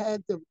on and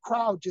had the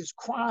crowd just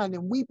crying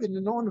and weeping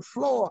and on the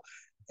floor.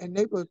 And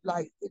they were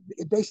like,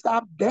 they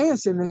stopped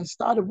dancing and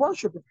started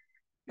worshiping.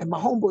 And my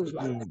homeboy was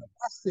like,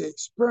 that's the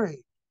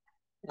experience.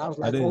 And I was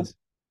like,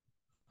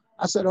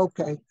 I said,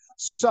 okay.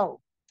 So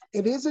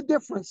it is a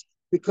difference,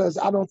 because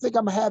I don't think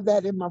I'm gonna have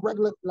that in my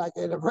regular, like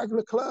at a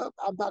regular club.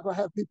 I'm not gonna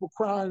have people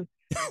crying.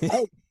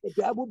 Hey,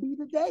 that will be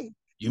the day.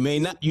 You may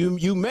not,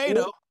 you may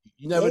though.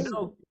 You never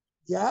know.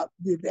 Yeah,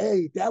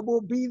 hey, that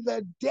will be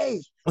the day.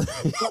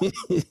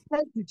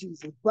 Thank you,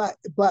 Jesus. But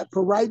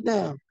for right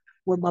now,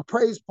 with my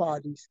praise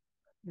parties,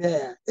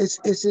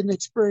 it's an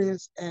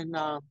experience, and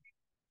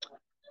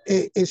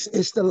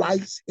it's the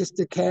lights, it's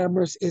the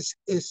cameras, it's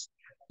it's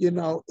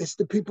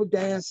the people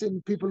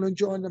dancing, people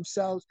enjoying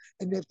themselves,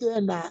 and if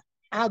they're not,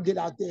 I'll get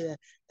out there,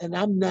 and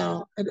I'm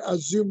now a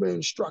Zumba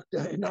instructor,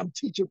 and I'm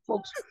teaching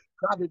folks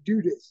how to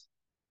do this.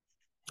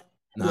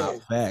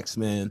 Facts,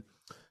 man.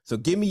 So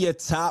give me your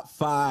top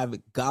 5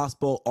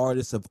 gospel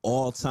artists of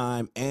all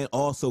time and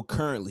also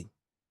currently.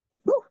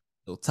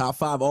 So top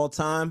 5 all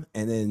time,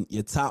 and then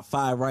your top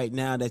 5 right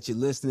now that you're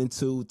listening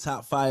to,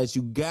 top 5 that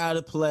you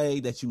gotta play,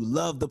 that you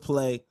love to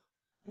play.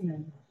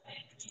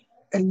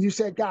 And you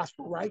said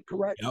gospel, right?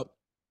 Correct? Yep.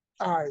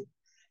 All right.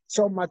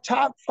 So my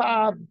top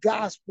 5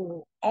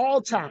 gospel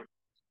all time,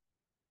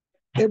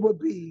 it would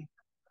be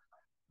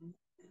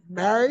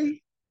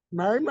Mary,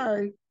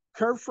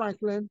 Kirk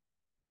Franklin,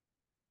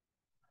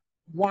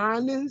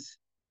 Winans,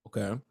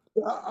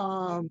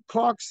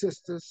 Clark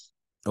Sisters,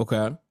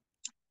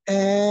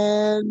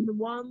 and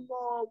one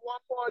more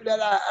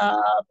that I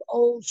have,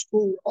 old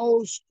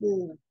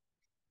school,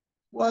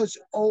 was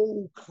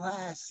old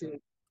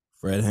classic.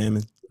 Fred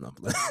Hammond. I'm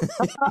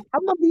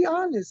gonna be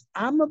honest.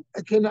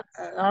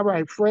 All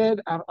right, Fred.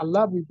 I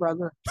love you,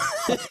 brother.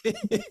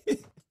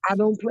 I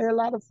don't play a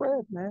lot of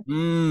Fred, man.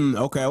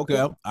 Okay.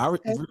 I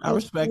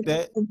respect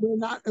that.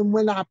 And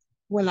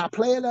when I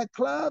play it at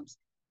clubs,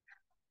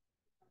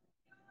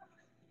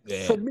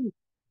 for me,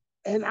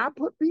 and I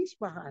put beats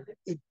behind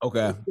it.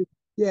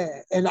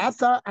 And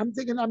I'm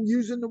thinking I'm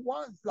using the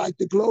ones like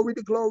the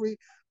glory,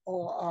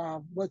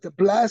 or what the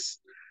bless.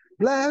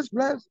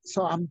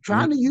 So I'm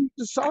trying to use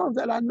the songs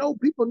that I know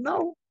people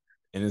know,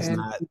 and it's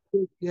not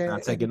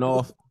taking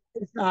off.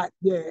 It's not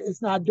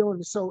doing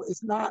it. So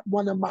it's not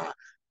one of my.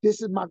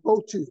 This is my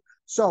go-to.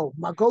 So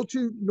my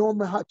go-to,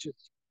 Norman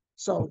Hutchins.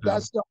 So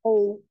that's the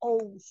old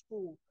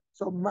school.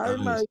 So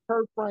Mary,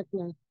 Kirk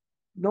Franklin,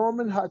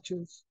 Norman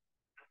Hutchins,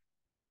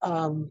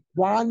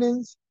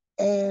 Winans,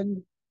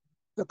 and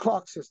the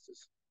Clark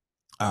Sisters.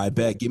 I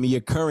bet. Give me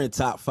your current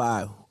top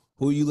 5.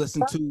 Who you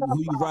listen to?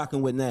 Who you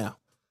rocking with now?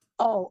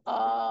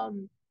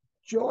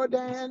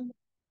 Jordan,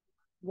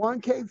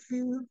 1K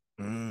Fuse.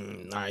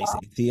 Nice.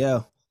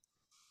 ATL.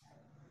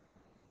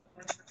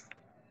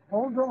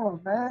 Hold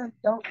on, man.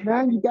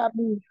 Now you got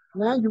me.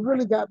 Now you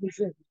really got me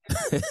thinking.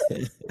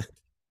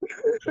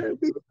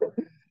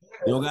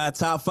 You don't got a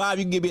top 5.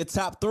 You can give me a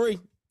top 3.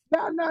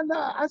 No.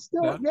 I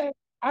still,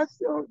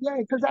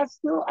 because I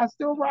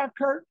still rock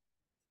Kirk.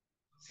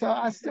 So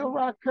I still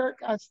rock Kirk.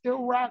 I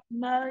still rock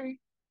Mary.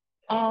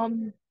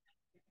 Um,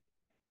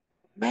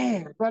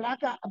 man, but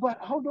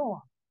hold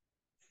on.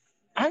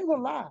 I ain't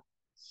gonna lie.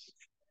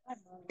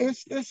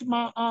 It's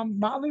my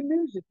Molly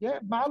music. Yeah,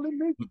 Molly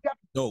music. Got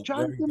Dope, very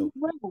Jonathan dope.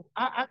 Reynolds.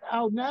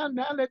 Oh now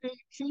that they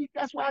see,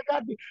 that's why I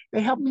got they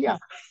help me out.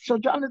 So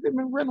Jonathan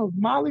Reynolds,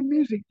 Molly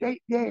music. They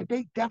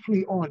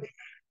definitely on it.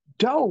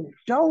 Doe,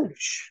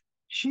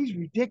 she's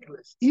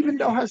ridiculous. Even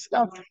though her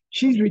stuff,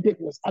 she's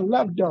ridiculous. I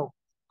love Doe.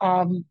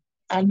 Um,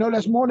 I know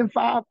that's more than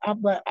five,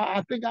 but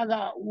I think I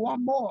got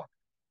one more.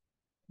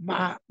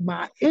 My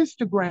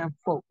Instagram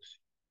folks.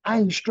 I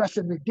ain't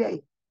stressing the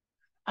day.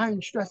 I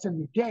ain't stressing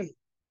the day.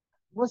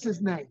 What's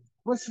his name?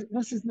 What's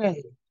his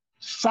name?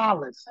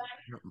 Solace.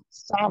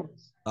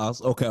 Solace.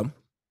 Okay.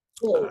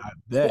 Yeah. I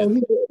bet. So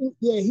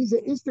he's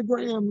an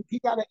Instagram. He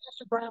got an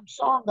Instagram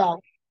song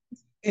out,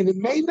 and it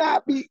may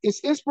not be. It's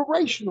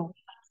inspirational,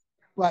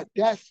 but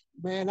that's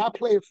man. I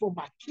play it for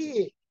my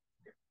kid.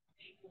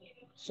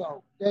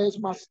 So there's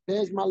my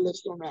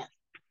list on that.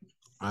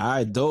 All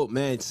right, dope,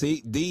 man.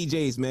 See,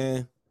 DJs,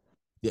 man.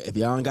 Yeah, if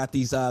y'all ain't got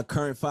these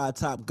current 5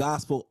 top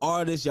gospel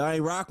artists, y'all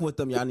ain't rocking with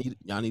them. Y'all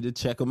need to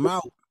check them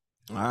out.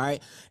 All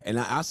right, and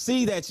I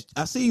see that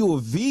I see you a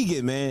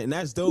vegan, man, and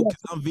that's dope Yeah.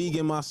 because I'm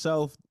vegan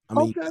myself. I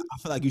mean, Okay. I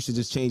feel like you should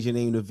just change your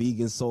name to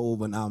Vegan Soul,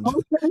 but now I'm just.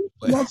 Okay.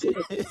 But, That's it.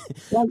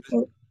 That's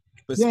it.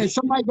 but Yeah,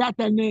 somebody got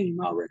that name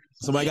already.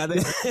 somebody got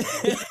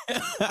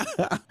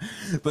that.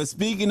 But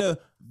speaking of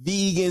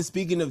vegan,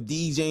 speaking of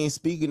DJing,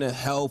 speaking of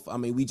health, I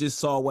mean, we just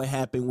saw what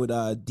happened with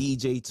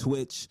DJ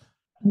Twitch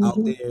out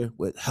Mm-hmm. there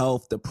with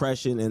health,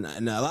 depression, and I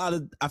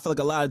feel like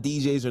a lot of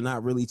DJs are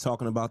not really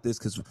talking about this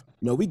because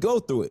we go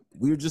through it.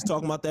 We were just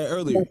talking about that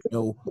earlier.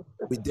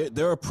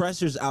 There are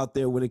pressures out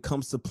there when it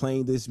comes to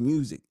playing this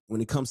music,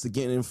 when it comes to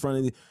getting in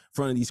front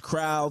of these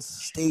crowds,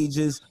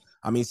 stages.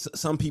 I mean,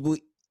 some people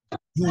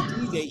who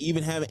DJ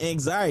even have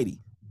anxiety.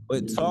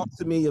 But talk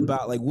to me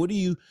about like what are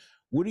you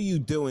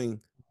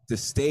doing to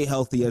stay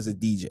healthy as a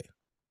DJ?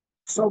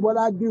 So what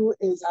I do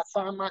is I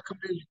find my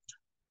community.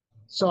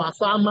 So I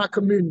find my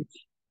community.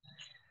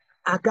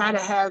 I gotta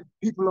have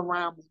people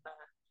around me,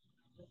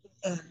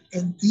 man.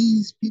 And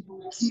these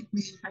people keep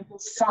me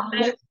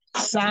solid,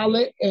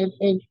 and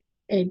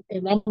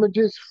I'm gonna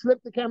just flip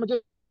the camera,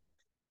 just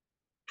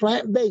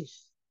plant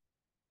based.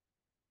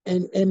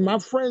 And my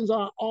friends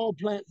are all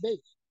plant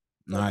based.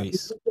 So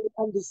Nice. because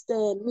they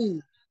understand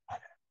me,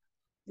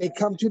 they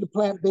come to the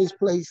plant based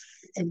place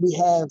and we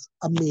have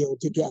a meal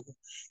together.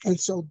 And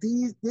so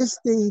this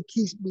thing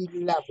keeps me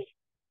level,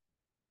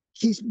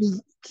 keep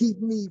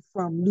me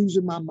from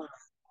losing my mind.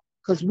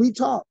 Because we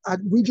talk,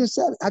 we just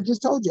said, I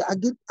just told you, I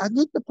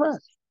get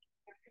depressed.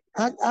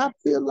 I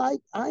feel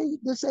like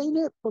this ain't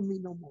it for me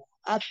no more.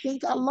 I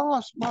think I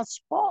lost my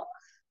spark,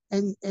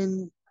 and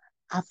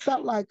I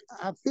feel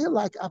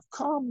like I've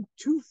come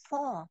too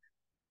far,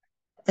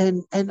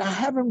 and I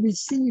haven't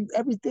received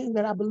everything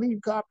that I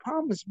believe God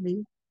promised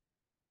me.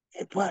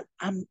 But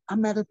I'm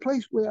at a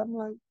place where I'm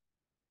like,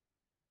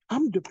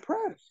 I'm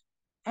depressed.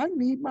 I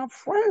need my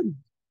friends.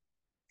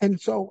 And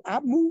so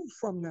I moved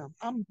from them.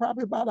 I'm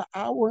probably about an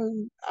hour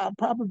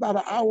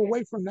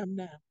away from them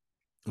now.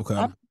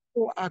 Okay.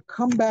 I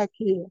come back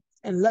here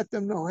and let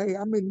them know, hey,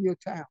 I'm in your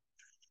town.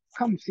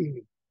 Come see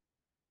me.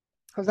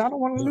 Because I don't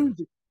want to lose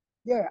it.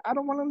 Yeah, I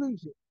don't want to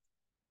lose it.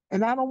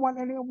 And I don't want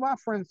any of my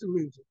friends to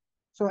lose it.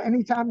 So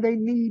anytime they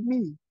need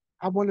me,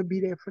 I want to be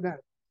there for them.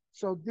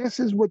 So this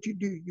is what you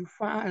do. You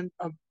find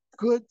a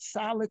good,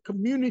 solid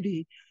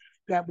community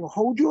that will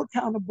hold you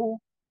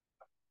accountable,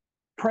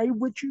 pray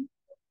with you,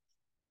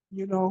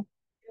 you know,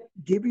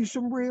 give you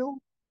some real,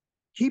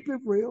 keep it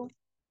real,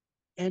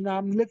 and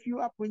lift you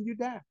up when you're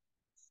down.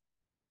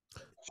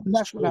 So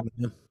That's that's what I. true,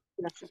 man.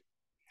 That's it.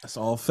 That's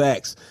all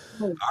facts.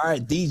 Oh, All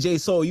right, DJ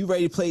Soul, you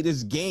ready to play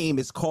this game?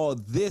 It's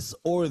called This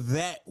or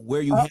That,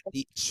 where you uh, have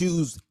to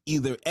choose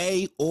either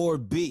A or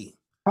B.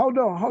 hold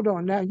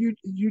on. Now you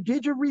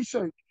did your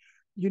research.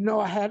 You know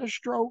I had a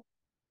stroke.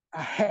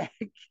 I had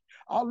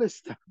all this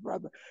stuff,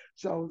 brother.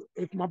 So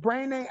if my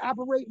brain ain't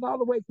operating all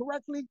the way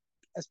correctly,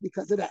 that's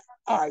because of that.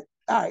 All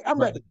right, I'm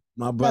Brother, ready.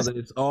 my That's brother,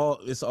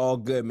 it's all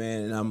good,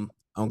 man. And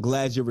I'm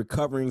glad you're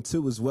recovering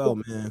too as well,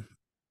 man.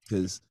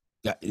 Because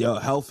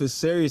health is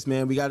serious,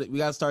 man. We got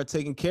to start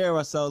taking care of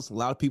ourselves. A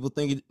lot of people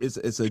think it's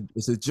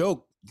a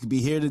joke. You could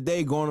be here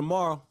today, going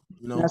tomorrow.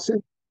 that's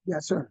it.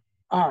 Yes, sir.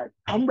 All right,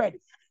 I'm ready.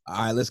 All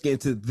right, let's get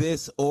into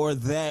This or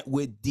That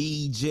with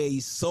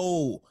DJ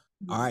Soul.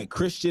 All right,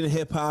 Christian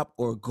hip hop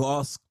or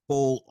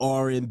gospel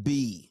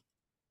R&B?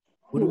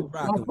 What are we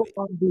rocking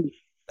with?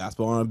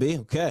 Gospel R&B,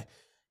 okay.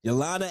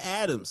 Yolanda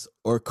Adams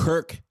or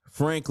Kirk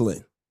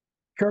Franklin?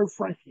 Kurt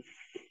Franklin.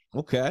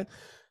 Okay.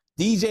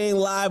 DJing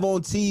live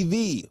on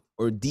TV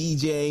or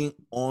DJing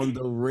on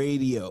the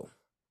radio?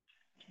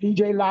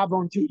 DJ live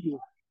on TV.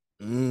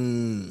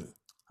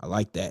 I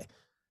like that.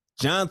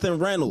 Jonathan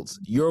Reynolds,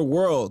 Your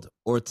World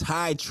or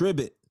Ty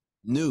Tribbett,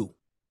 New?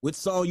 Which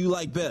song you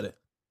like better?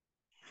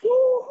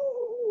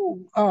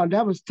 Ooh. Oh,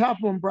 that was a tough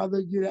one,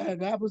 brother. Yeah,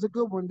 that was a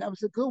good one.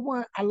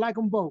 I like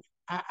them both.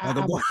 I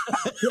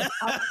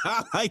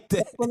like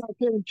that. When I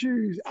can't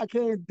choose, I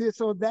can't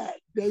this or that.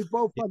 They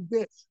both are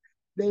this.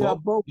 They are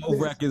both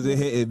records are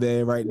hitting,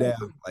 man, right now.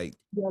 Sir. Like,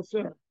 yes,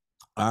 sir.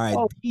 All right,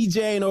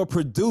 DJing or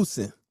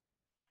producing?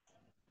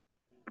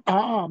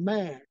 Oh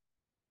man,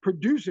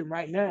 producing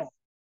right now.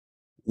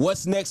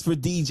 What's next for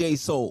DJ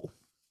Soul?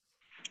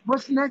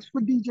 What's next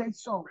for DJ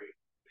Soul?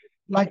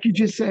 Like you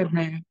just said,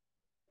 man,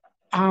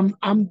 I'm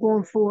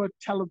going for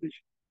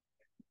television.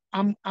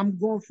 I'm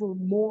going for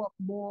more.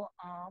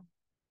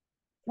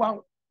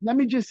 Well, let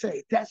me just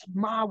say that's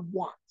my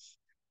wants.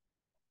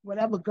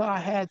 Whatever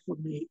God has for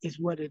me is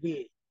what it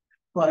is.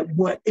 But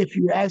what if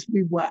you ask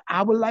me what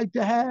I would like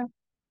to have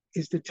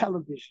is the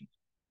television,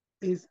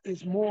 is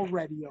more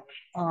radio.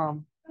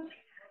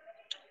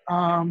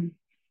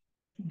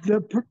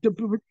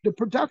 The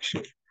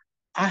production.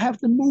 I have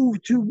to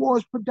move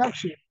towards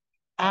production.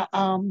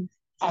 I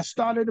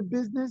started a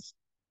business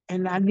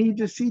and I need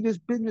to see this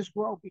business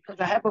grow because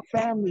I have a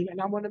family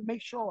and I want to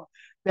make sure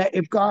that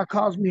if God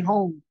calls me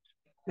home,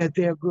 that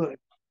they're good.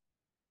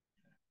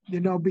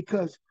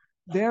 Because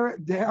there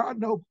are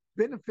no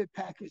benefit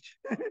package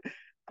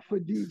for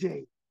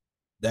DJ.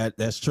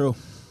 That's true.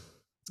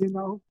 We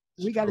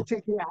got to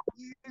take care of our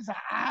ears, our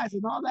eyes,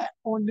 and all that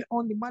on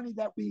the money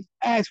that we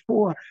ask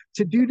for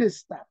to do this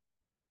stuff.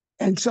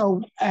 And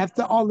so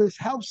after all this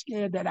health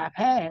scare that I've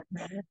had,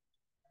 man,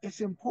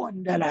 it's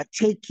important that I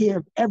take care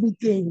of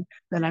everything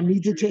that I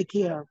need to take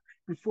care of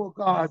before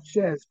God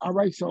says, all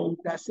right, so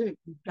that's it.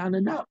 You've done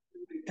enough.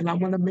 And I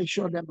want to make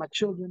sure that my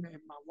children and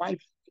my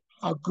wife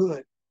are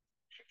good.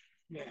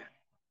 Yeah.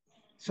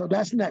 So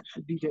that's next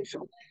for DJ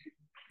Soul.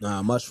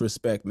 Much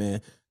respect,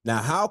 man. Now,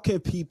 how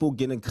can people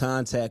get in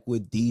contact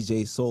with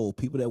DJ Soul?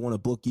 People that want to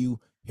book you,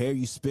 hear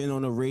you spin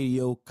on the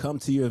radio, come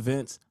to your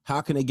events.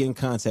 How can they get in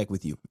contact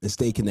with you and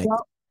stay connected?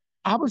 Well,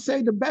 I would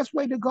say the best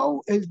way to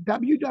go is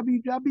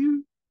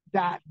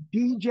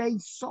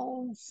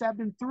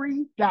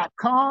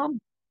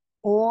www.djsoul73.com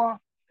or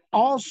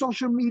all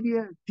social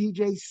media,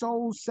 DJ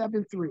Soul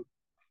 73.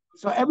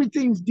 So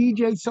everything's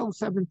DJ Soul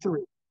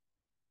 73.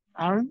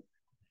 All right.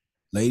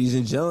 Ladies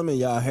and gentlemen,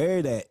 y'all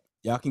heard that.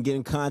 Y'all can get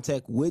in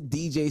contact with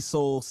DJ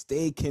Soul.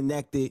 Stay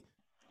connected.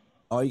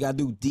 All you got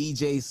to do,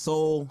 DJ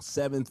Soul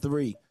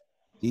 73.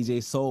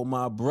 DJ Soul,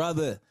 my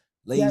brother.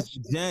 Ladies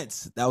and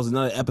gents, that was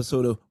another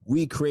episode of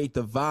We Create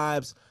the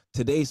Vibes.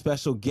 Today's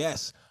special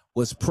guest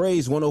was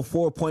Praise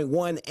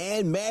 104.1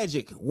 and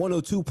Magic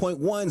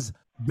 102.1's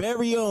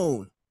very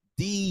own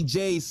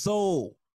DJ Soul.